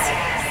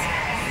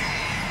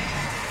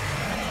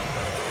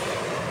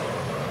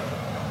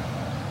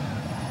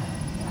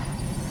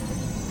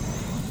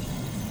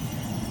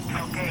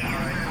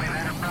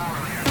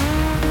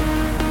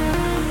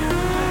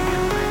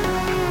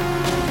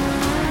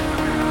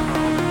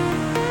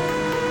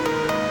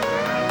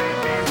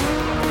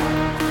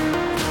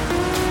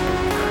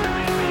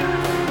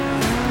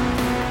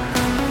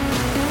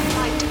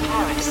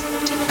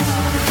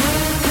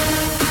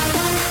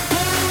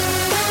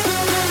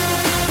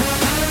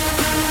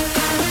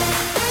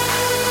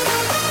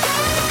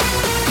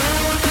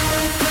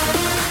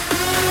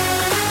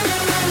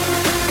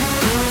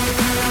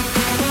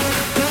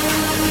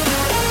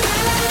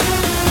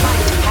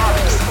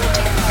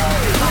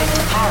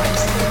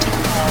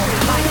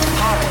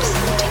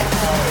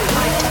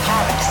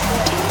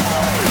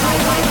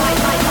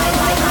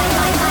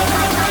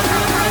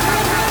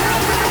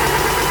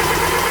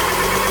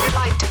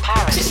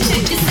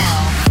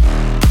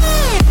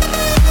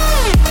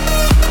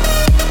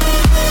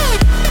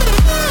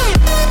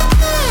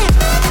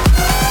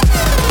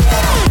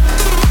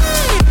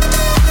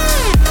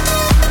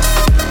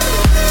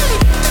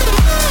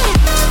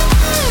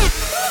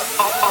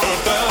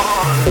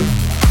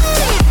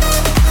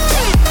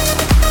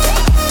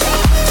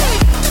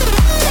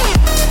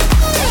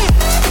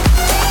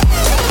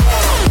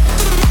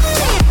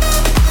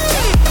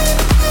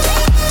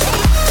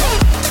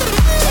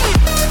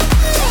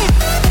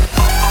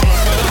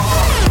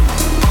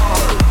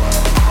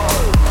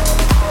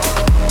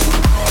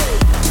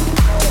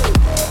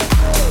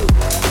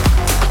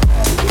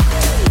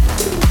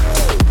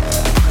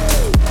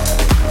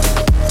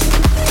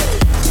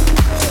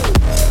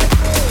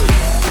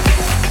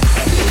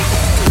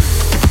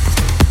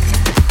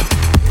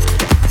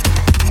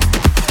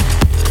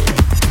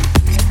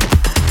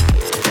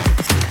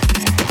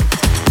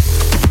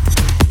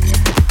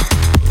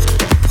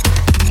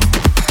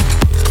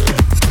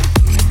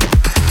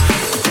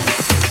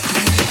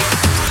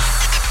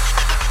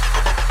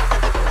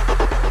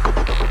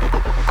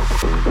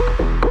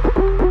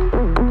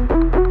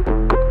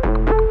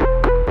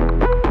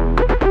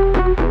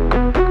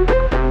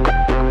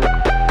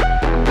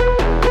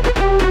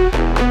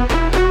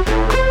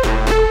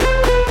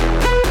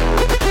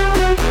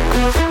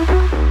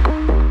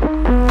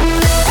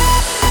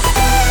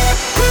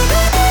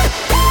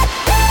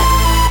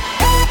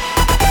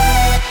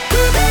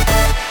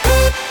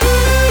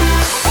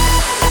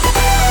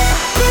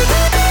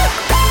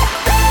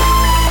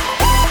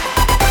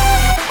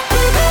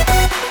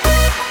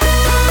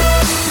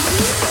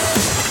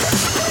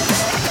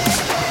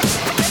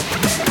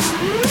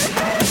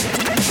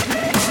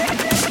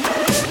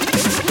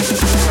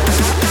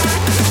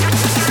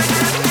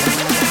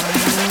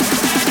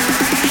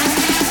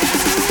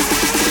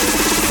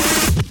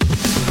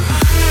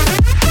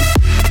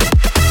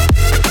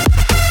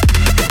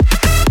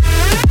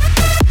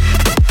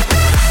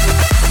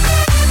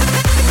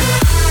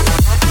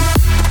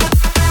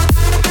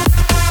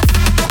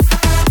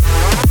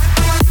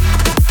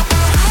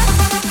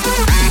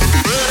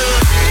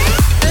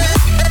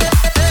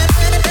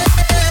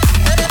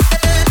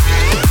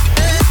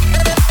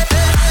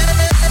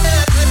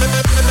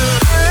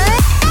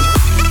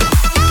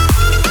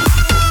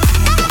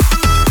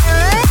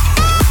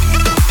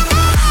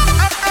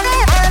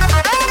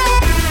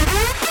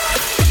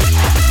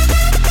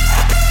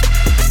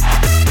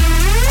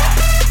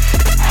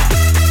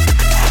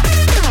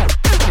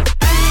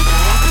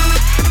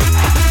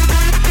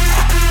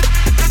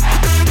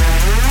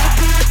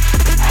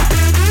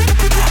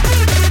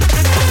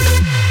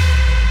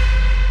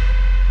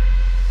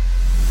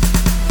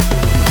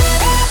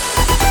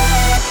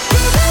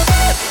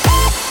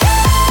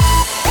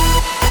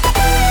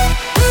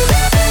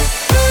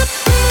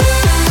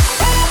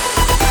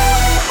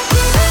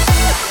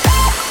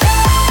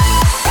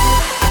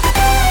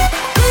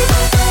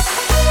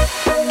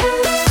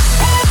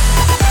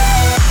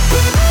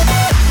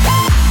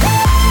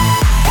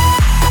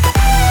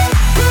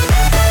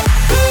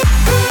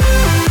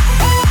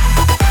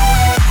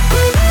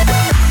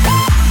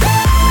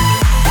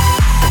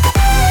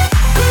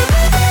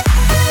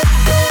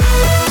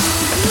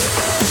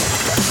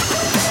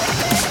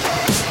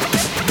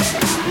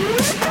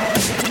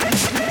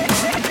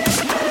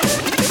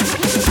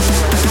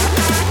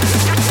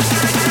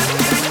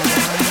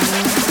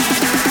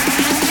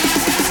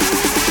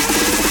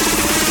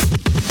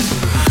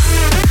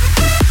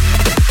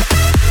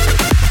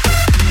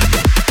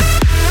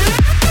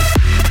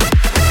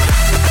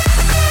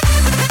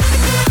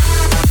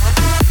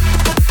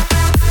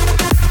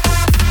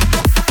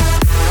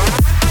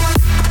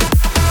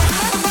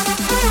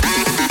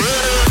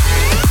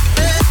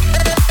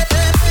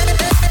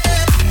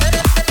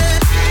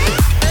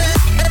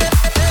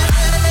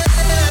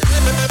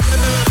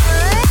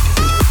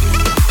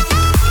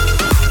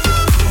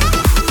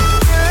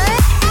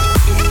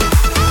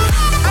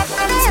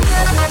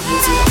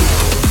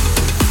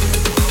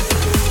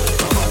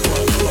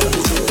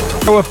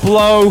 Rocker with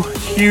Blow,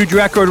 huge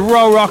record.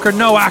 Row Rocker,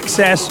 No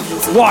Access,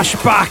 Wash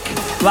Back,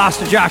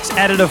 Blaster Jack's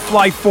edit of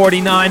Flight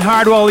 49,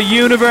 Hardwell the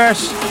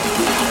Universe,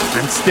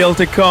 and still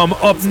to come.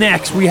 Up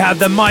next, we have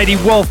the mighty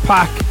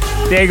Wolfpack,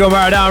 Diego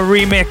Maradona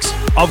remix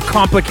of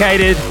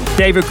Complicated,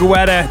 David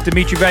Guetta,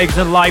 Dimitri Vegas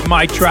and Light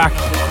My Track.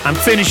 And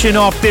finishing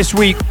off this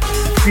week,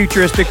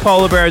 Futuristic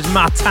Polar Bears,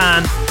 Matt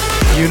Tan,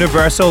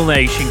 Universal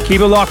Nation.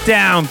 Keep it locked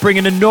down,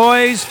 bringing the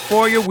noise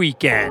for your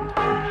weekend.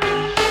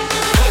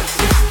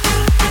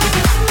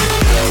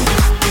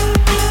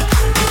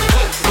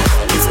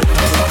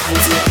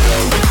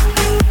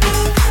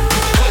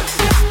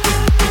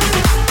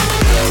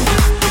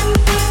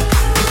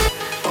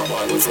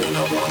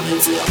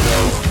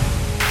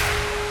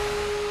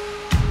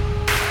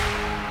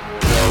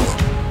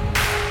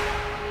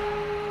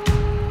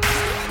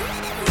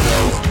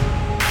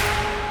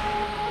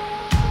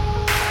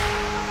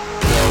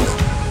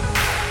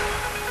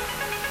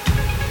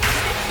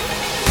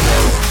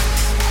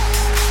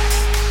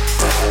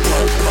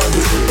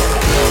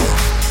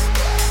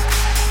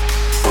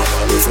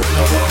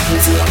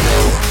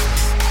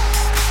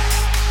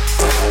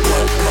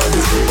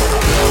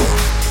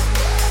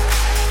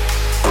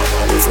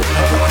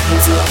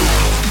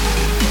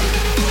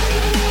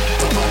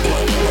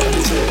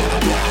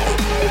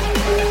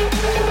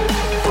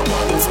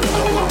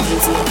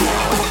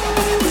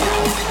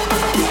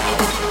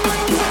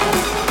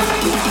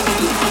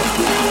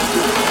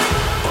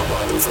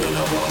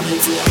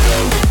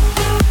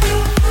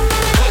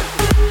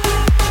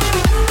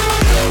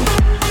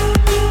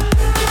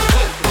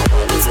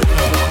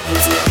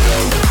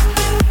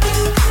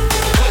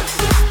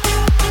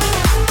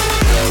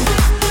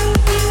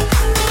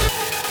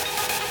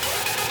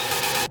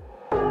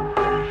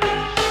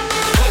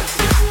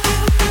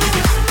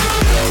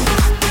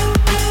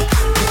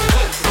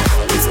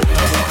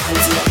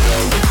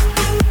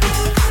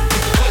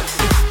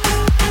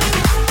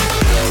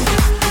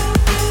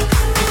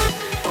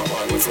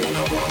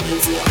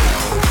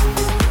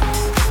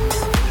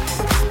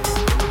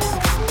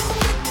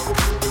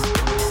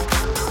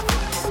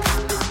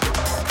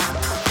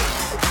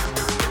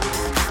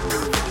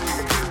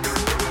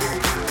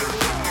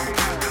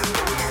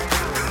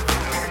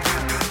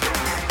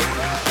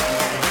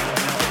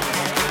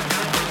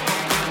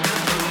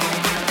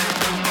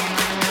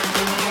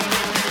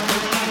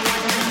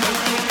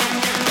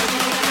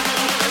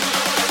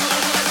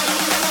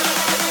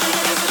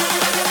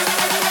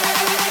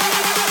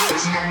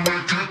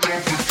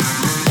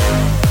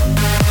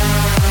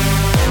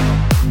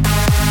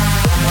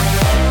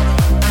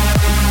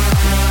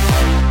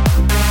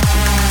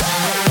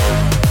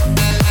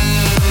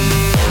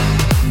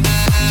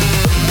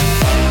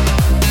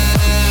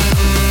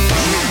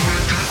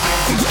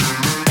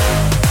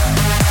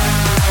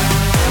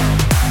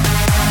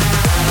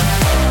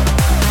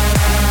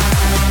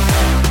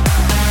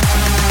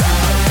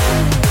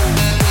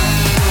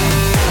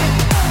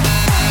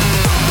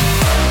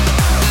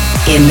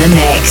 In the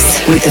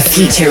mix with the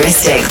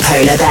Futuristic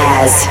Polar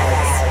Bears.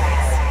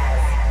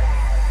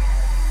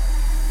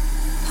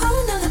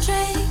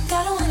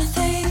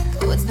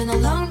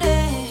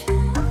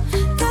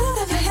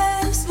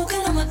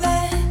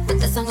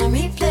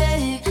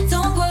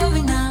 Don't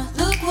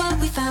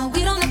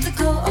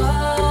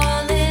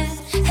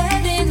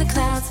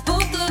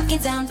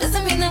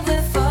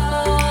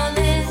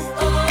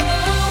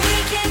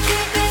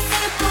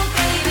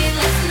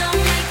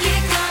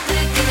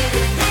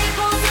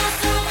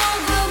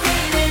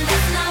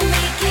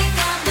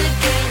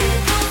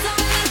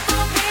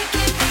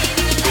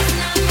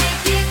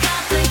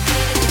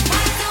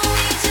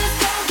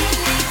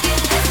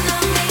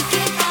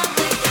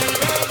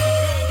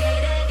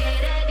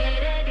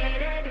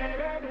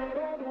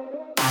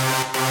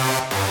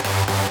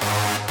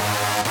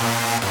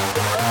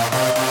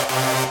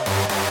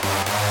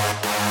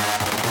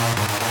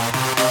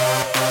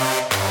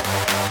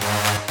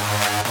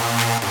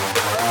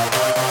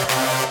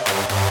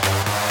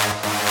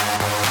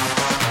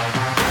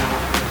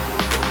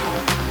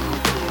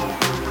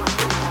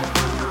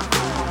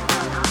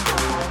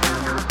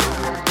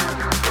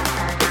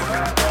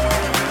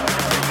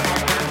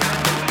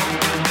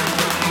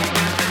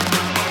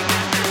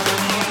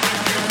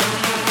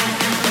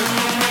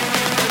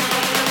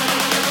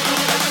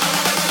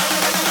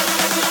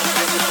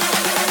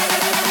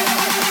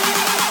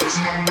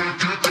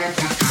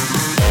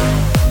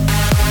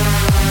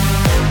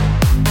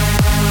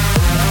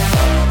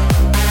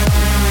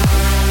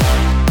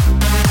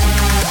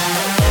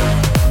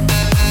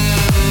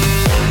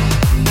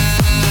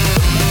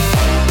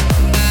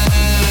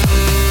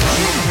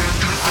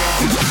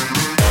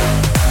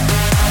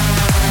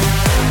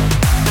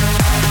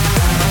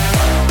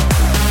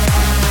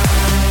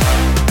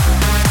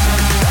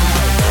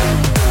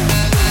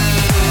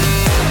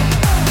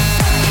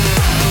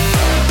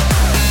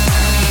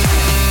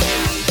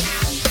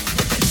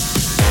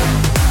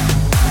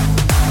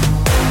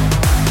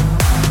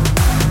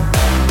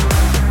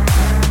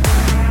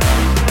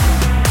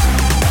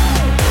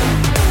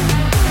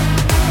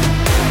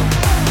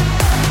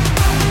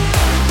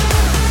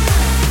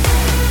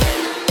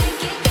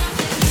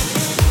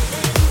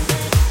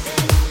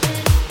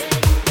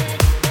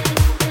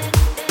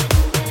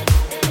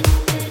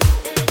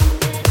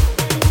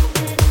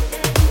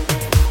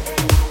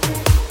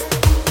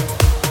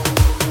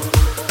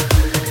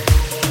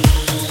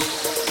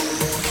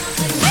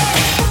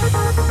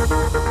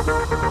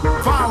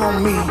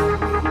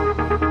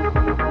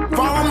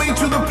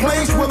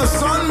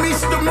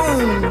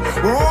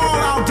where all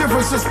our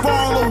differences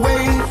fall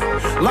away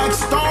like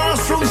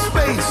stars from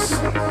space,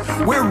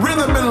 where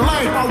rhythm and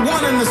life are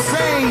one and the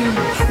same,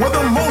 where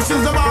the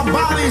motions of our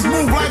bodies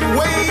move like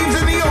waves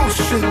in the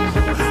ocean.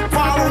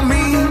 Follow me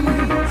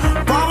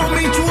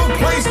to a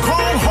place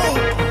called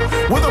hope,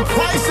 where the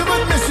price of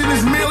admission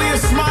is merely a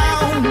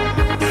smile,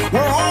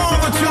 where all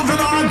the children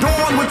are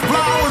adorned with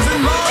flowers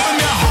and love in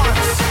their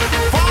hearts.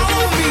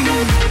 Follow me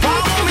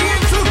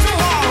into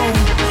tomorrow,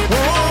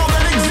 where all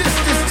that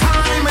exists is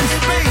time and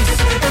space,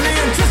 in the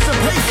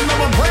anticipation of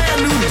a brand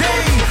new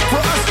day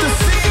for us to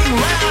sing,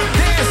 laugh,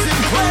 dance,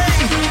 and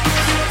play.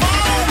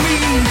 Follow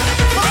me,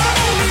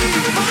 follow me,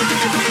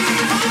 follow me,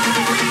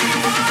 follow me.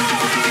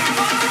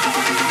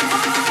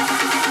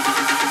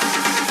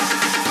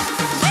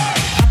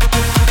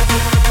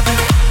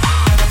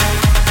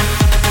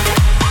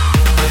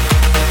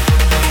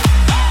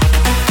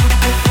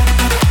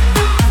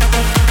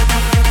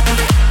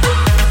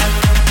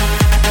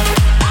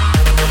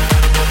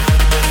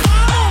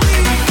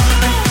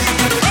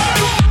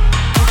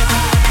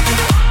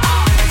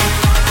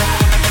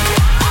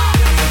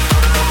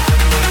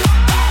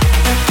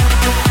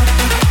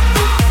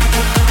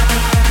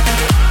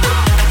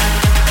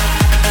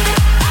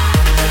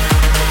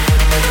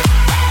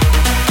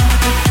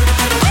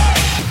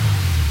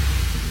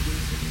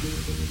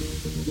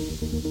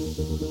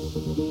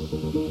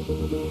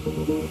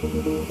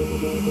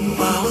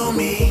 Follow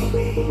me.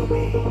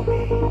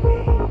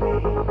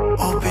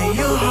 Open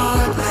your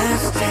heart,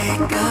 let's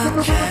take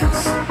a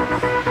chance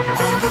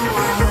on the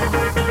world.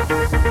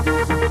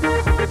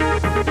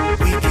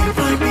 We can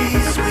find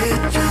peace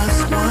with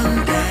just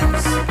one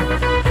dance.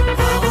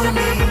 Follow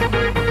me.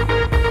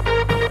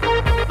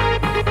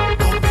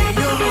 Open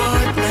your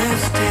heart,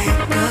 let's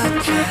take a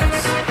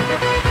chance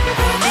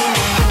on the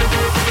world.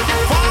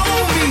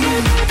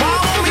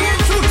 Follow me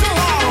into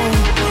tomorrow,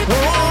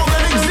 where all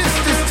that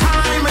exists is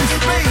time and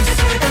space,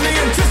 in the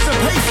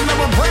anticipation of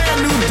a brand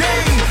new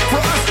day for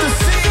us to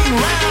sing,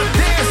 laugh,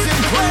 dance,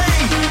 and play.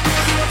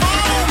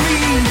 Follow me,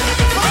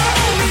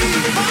 follow me,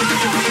 follow me,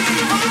 follow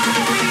me,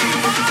 follow me.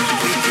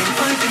 We can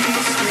find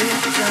peace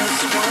with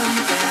just one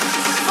dance.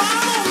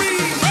 Follow me.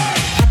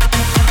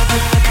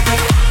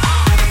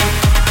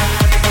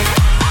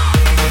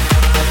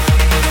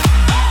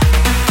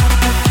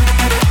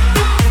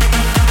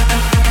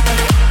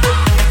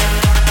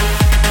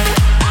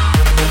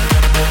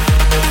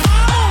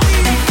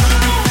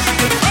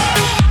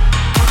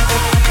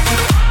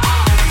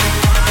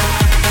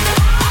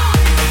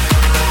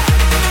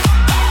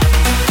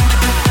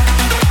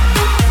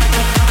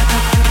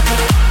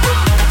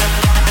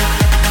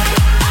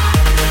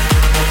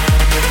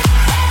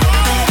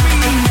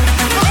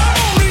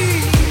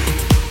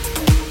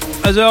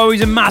 As always,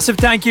 a massive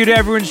thank you to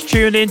everyone who's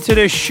tuned into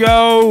the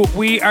show.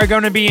 We are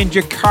going to be in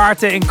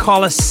Jakarta in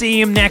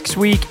Coliseum next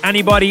week.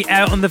 Anybody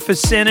out in the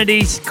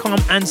vicinities, come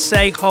and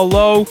say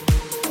hello.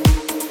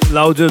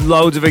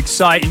 Loads of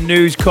exciting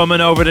news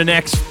coming over the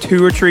next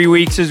 2 or 3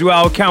 weeks as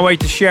well. Can't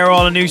wait to share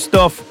all the new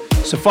stuff.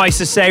 Suffice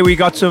to say, we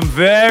got some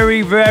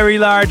very, very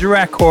large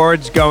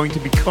records going to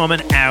be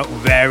coming out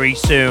very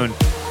soon.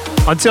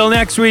 Until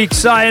next week,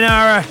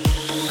 sayonara,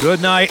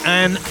 good night,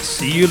 and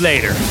see you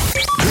later.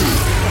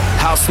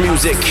 House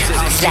music.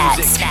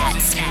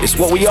 It's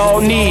what we all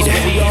need.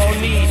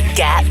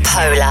 Get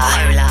Polar.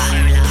 In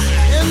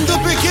the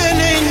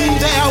beginning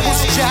there was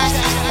Jack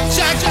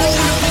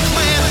Bowler,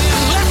 man,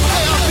 left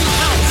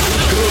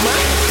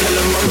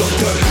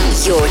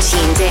house. You're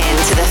tuned in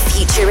to the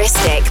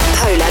futuristic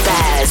Polar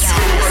Bears.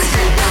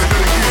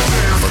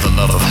 For the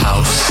love of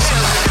house,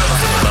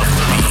 love of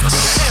beats.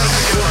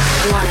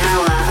 1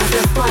 hour of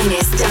the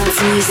finest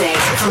dance music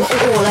from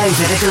all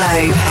over the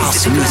globe.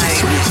 House music.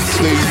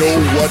 They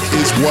know what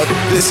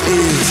this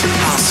is.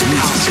 House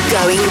music.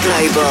 Going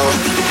global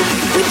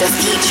with the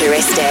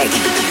futuristic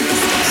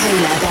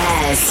Polar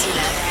Bears.